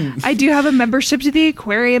 I do have a membership to the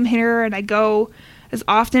aquarium here, and I go as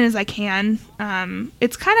often as I can.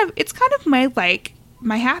 It's kind of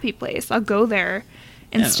my happy place. I'll go there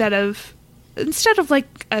instead of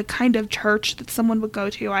like a kind of church that someone would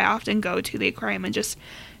go to. I often go to the aquarium and just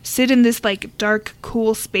sit in this like dark,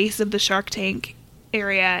 cool space of the shark tank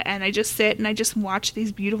area, and I just sit and I just watch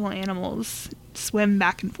these beautiful animals swim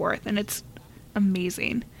back and forth, and it's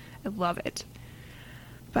amazing. I love it.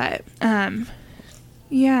 But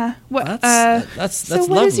yeah, what that's so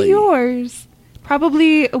lovely. what is yours?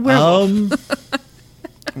 Probably a werewolf.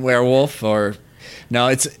 Werewolf, or no,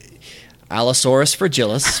 it's Allosaurus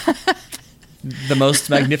fragilis, the most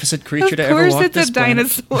magnificent creature to ever walk this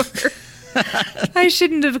planet. Of course it's a dinosaur. I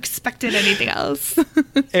shouldn't have expected anything else.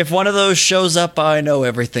 If one of those shows up, I know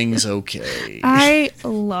everything's okay. I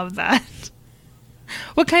love that.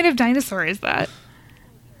 What kind of dinosaur is that?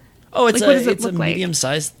 Oh, it's it's a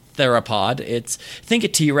medium-sized theropod. Think a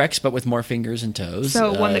T-Rex, but with more fingers and toes.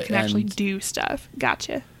 So one that can actually do stuff.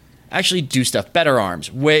 Gotcha. Actually do stuff. Better arms.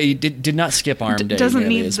 Did not skip arm day. Doesn't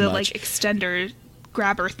need as the much. like extender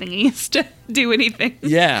grabber thingies to do anything.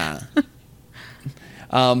 Yeah.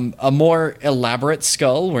 A more elaborate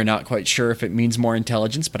skull. We're not quite sure if it means more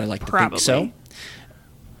intelligence, but I like to think so.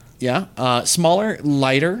 Yeah. Smaller,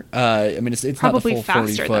 lighter. I mean, it's probably not the full 40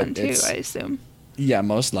 faster foot. than too, I assume. Yeah,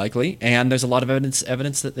 most likely. And there's a lot of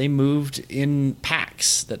evidence that they moved in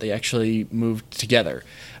packs, that they actually moved together.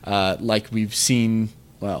 Like we've seen,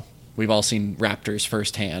 well, we've all seen raptors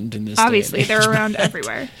firsthand in this Obviously, day and they're age, around but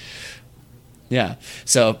everywhere. Yeah.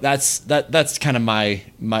 So that's kind of my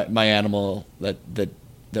animal that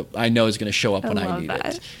I know is going to show up when I need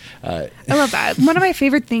it. I love that. One of my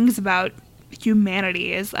favorite things about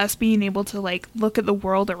humanity is us being able to like look at the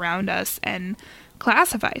world around us and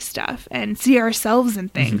classify stuff and see ourselves in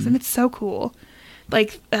things, and it's so cool.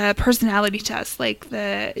 Like personality tests, like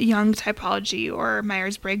the Jung typology or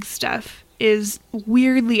Myers-Briggs stuff, is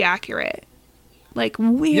weirdly accurate. Like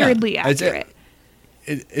weirdly accurate.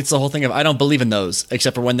 It's the whole thing of I don't believe in those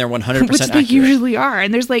except for when they're 100% accurate. Which they usually are.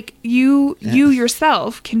 And there's like you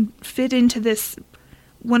yourself can fit into this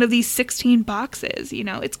one of these 16 boxes, you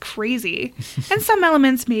know, it's crazy. And some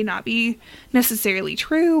elements may not be necessarily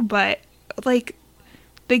true, but like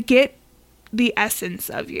they get the essence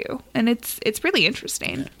of you, and it's really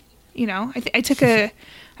interesting. You know, I took a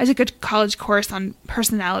college course on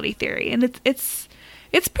personality theory, and it's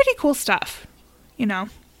pretty cool stuff, you know.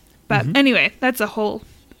 But anyway, that's a whole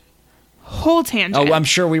tangent. Oh, I'm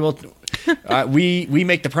sure we will. We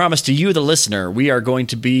make the promise to you, the listener, we are going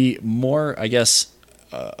to be more, I guess,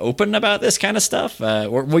 open about this kind of stuff.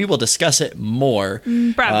 We will discuss it more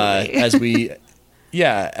probably as we,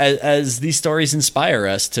 as these stories inspire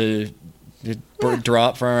us to draw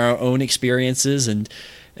up from our own experiences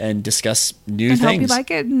and discuss new things. I hope you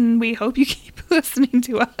like it, and we hope you keep listening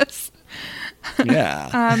to us.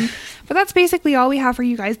 Yeah. But that's basically all we have for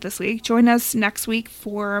you guys this week. Join us next week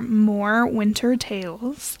for more winter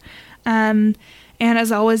tales. And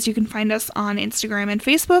as always, you can find us on Instagram and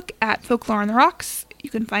Facebook at Folklore on the Rocks. You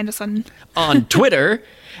can find us on Twitter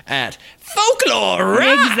at Folklore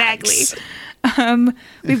Rocks. Exactly.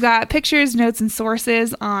 We've got pictures, notes, and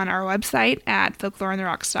sources on our website at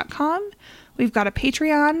folkloreontherocks.com. We've got a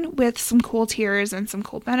Patreon with some cool tiers and some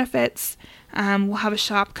cool benefits. We'll have a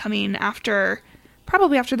shop coming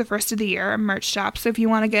probably after the first of the year, a merch shop. So if you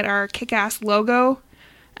want to get our kick-ass logo,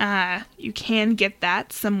 you can get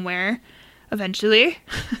that somewhere eventually.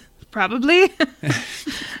 Probably.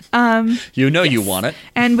 You want it.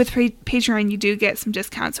 And with Patreon, you do get some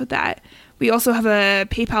discounts with that. We also have a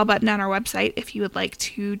PayPal button on our website if you would like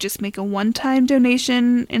to just make a one-time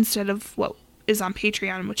donation instead of what is on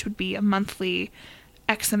Patreon, which would be a monthly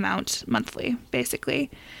X amount monthly, basically.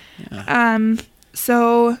 Yeah.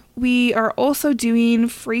 So we are also doing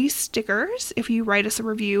free stickers. If you write us a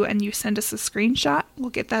review and you send us a screenshot, we'll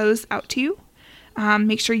get those out to you.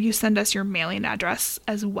 Make sure you send us your mailing address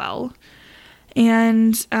as well.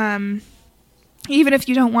 And even if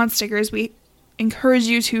you don't want stickers, we encourage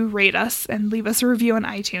you to rate us and leave us a review on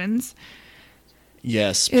iTunes.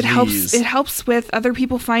 Yes, It please. helps with other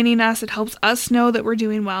people finding us. It helps us know that we're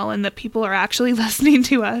doing well and that people are actually listening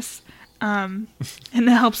to us. And it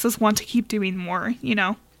helps us want to keep doing more,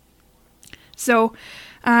 So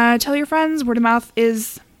tell your friends. Word of mouth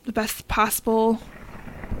is the best possible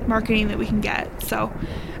marketing that we can get. So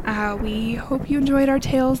we hope you enjoyed our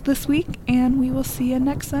tales this week, and we will see you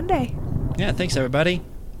next Sunday. Yeah, thanks everybody.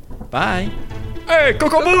 Bye. Hey,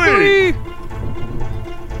 Coco Booey!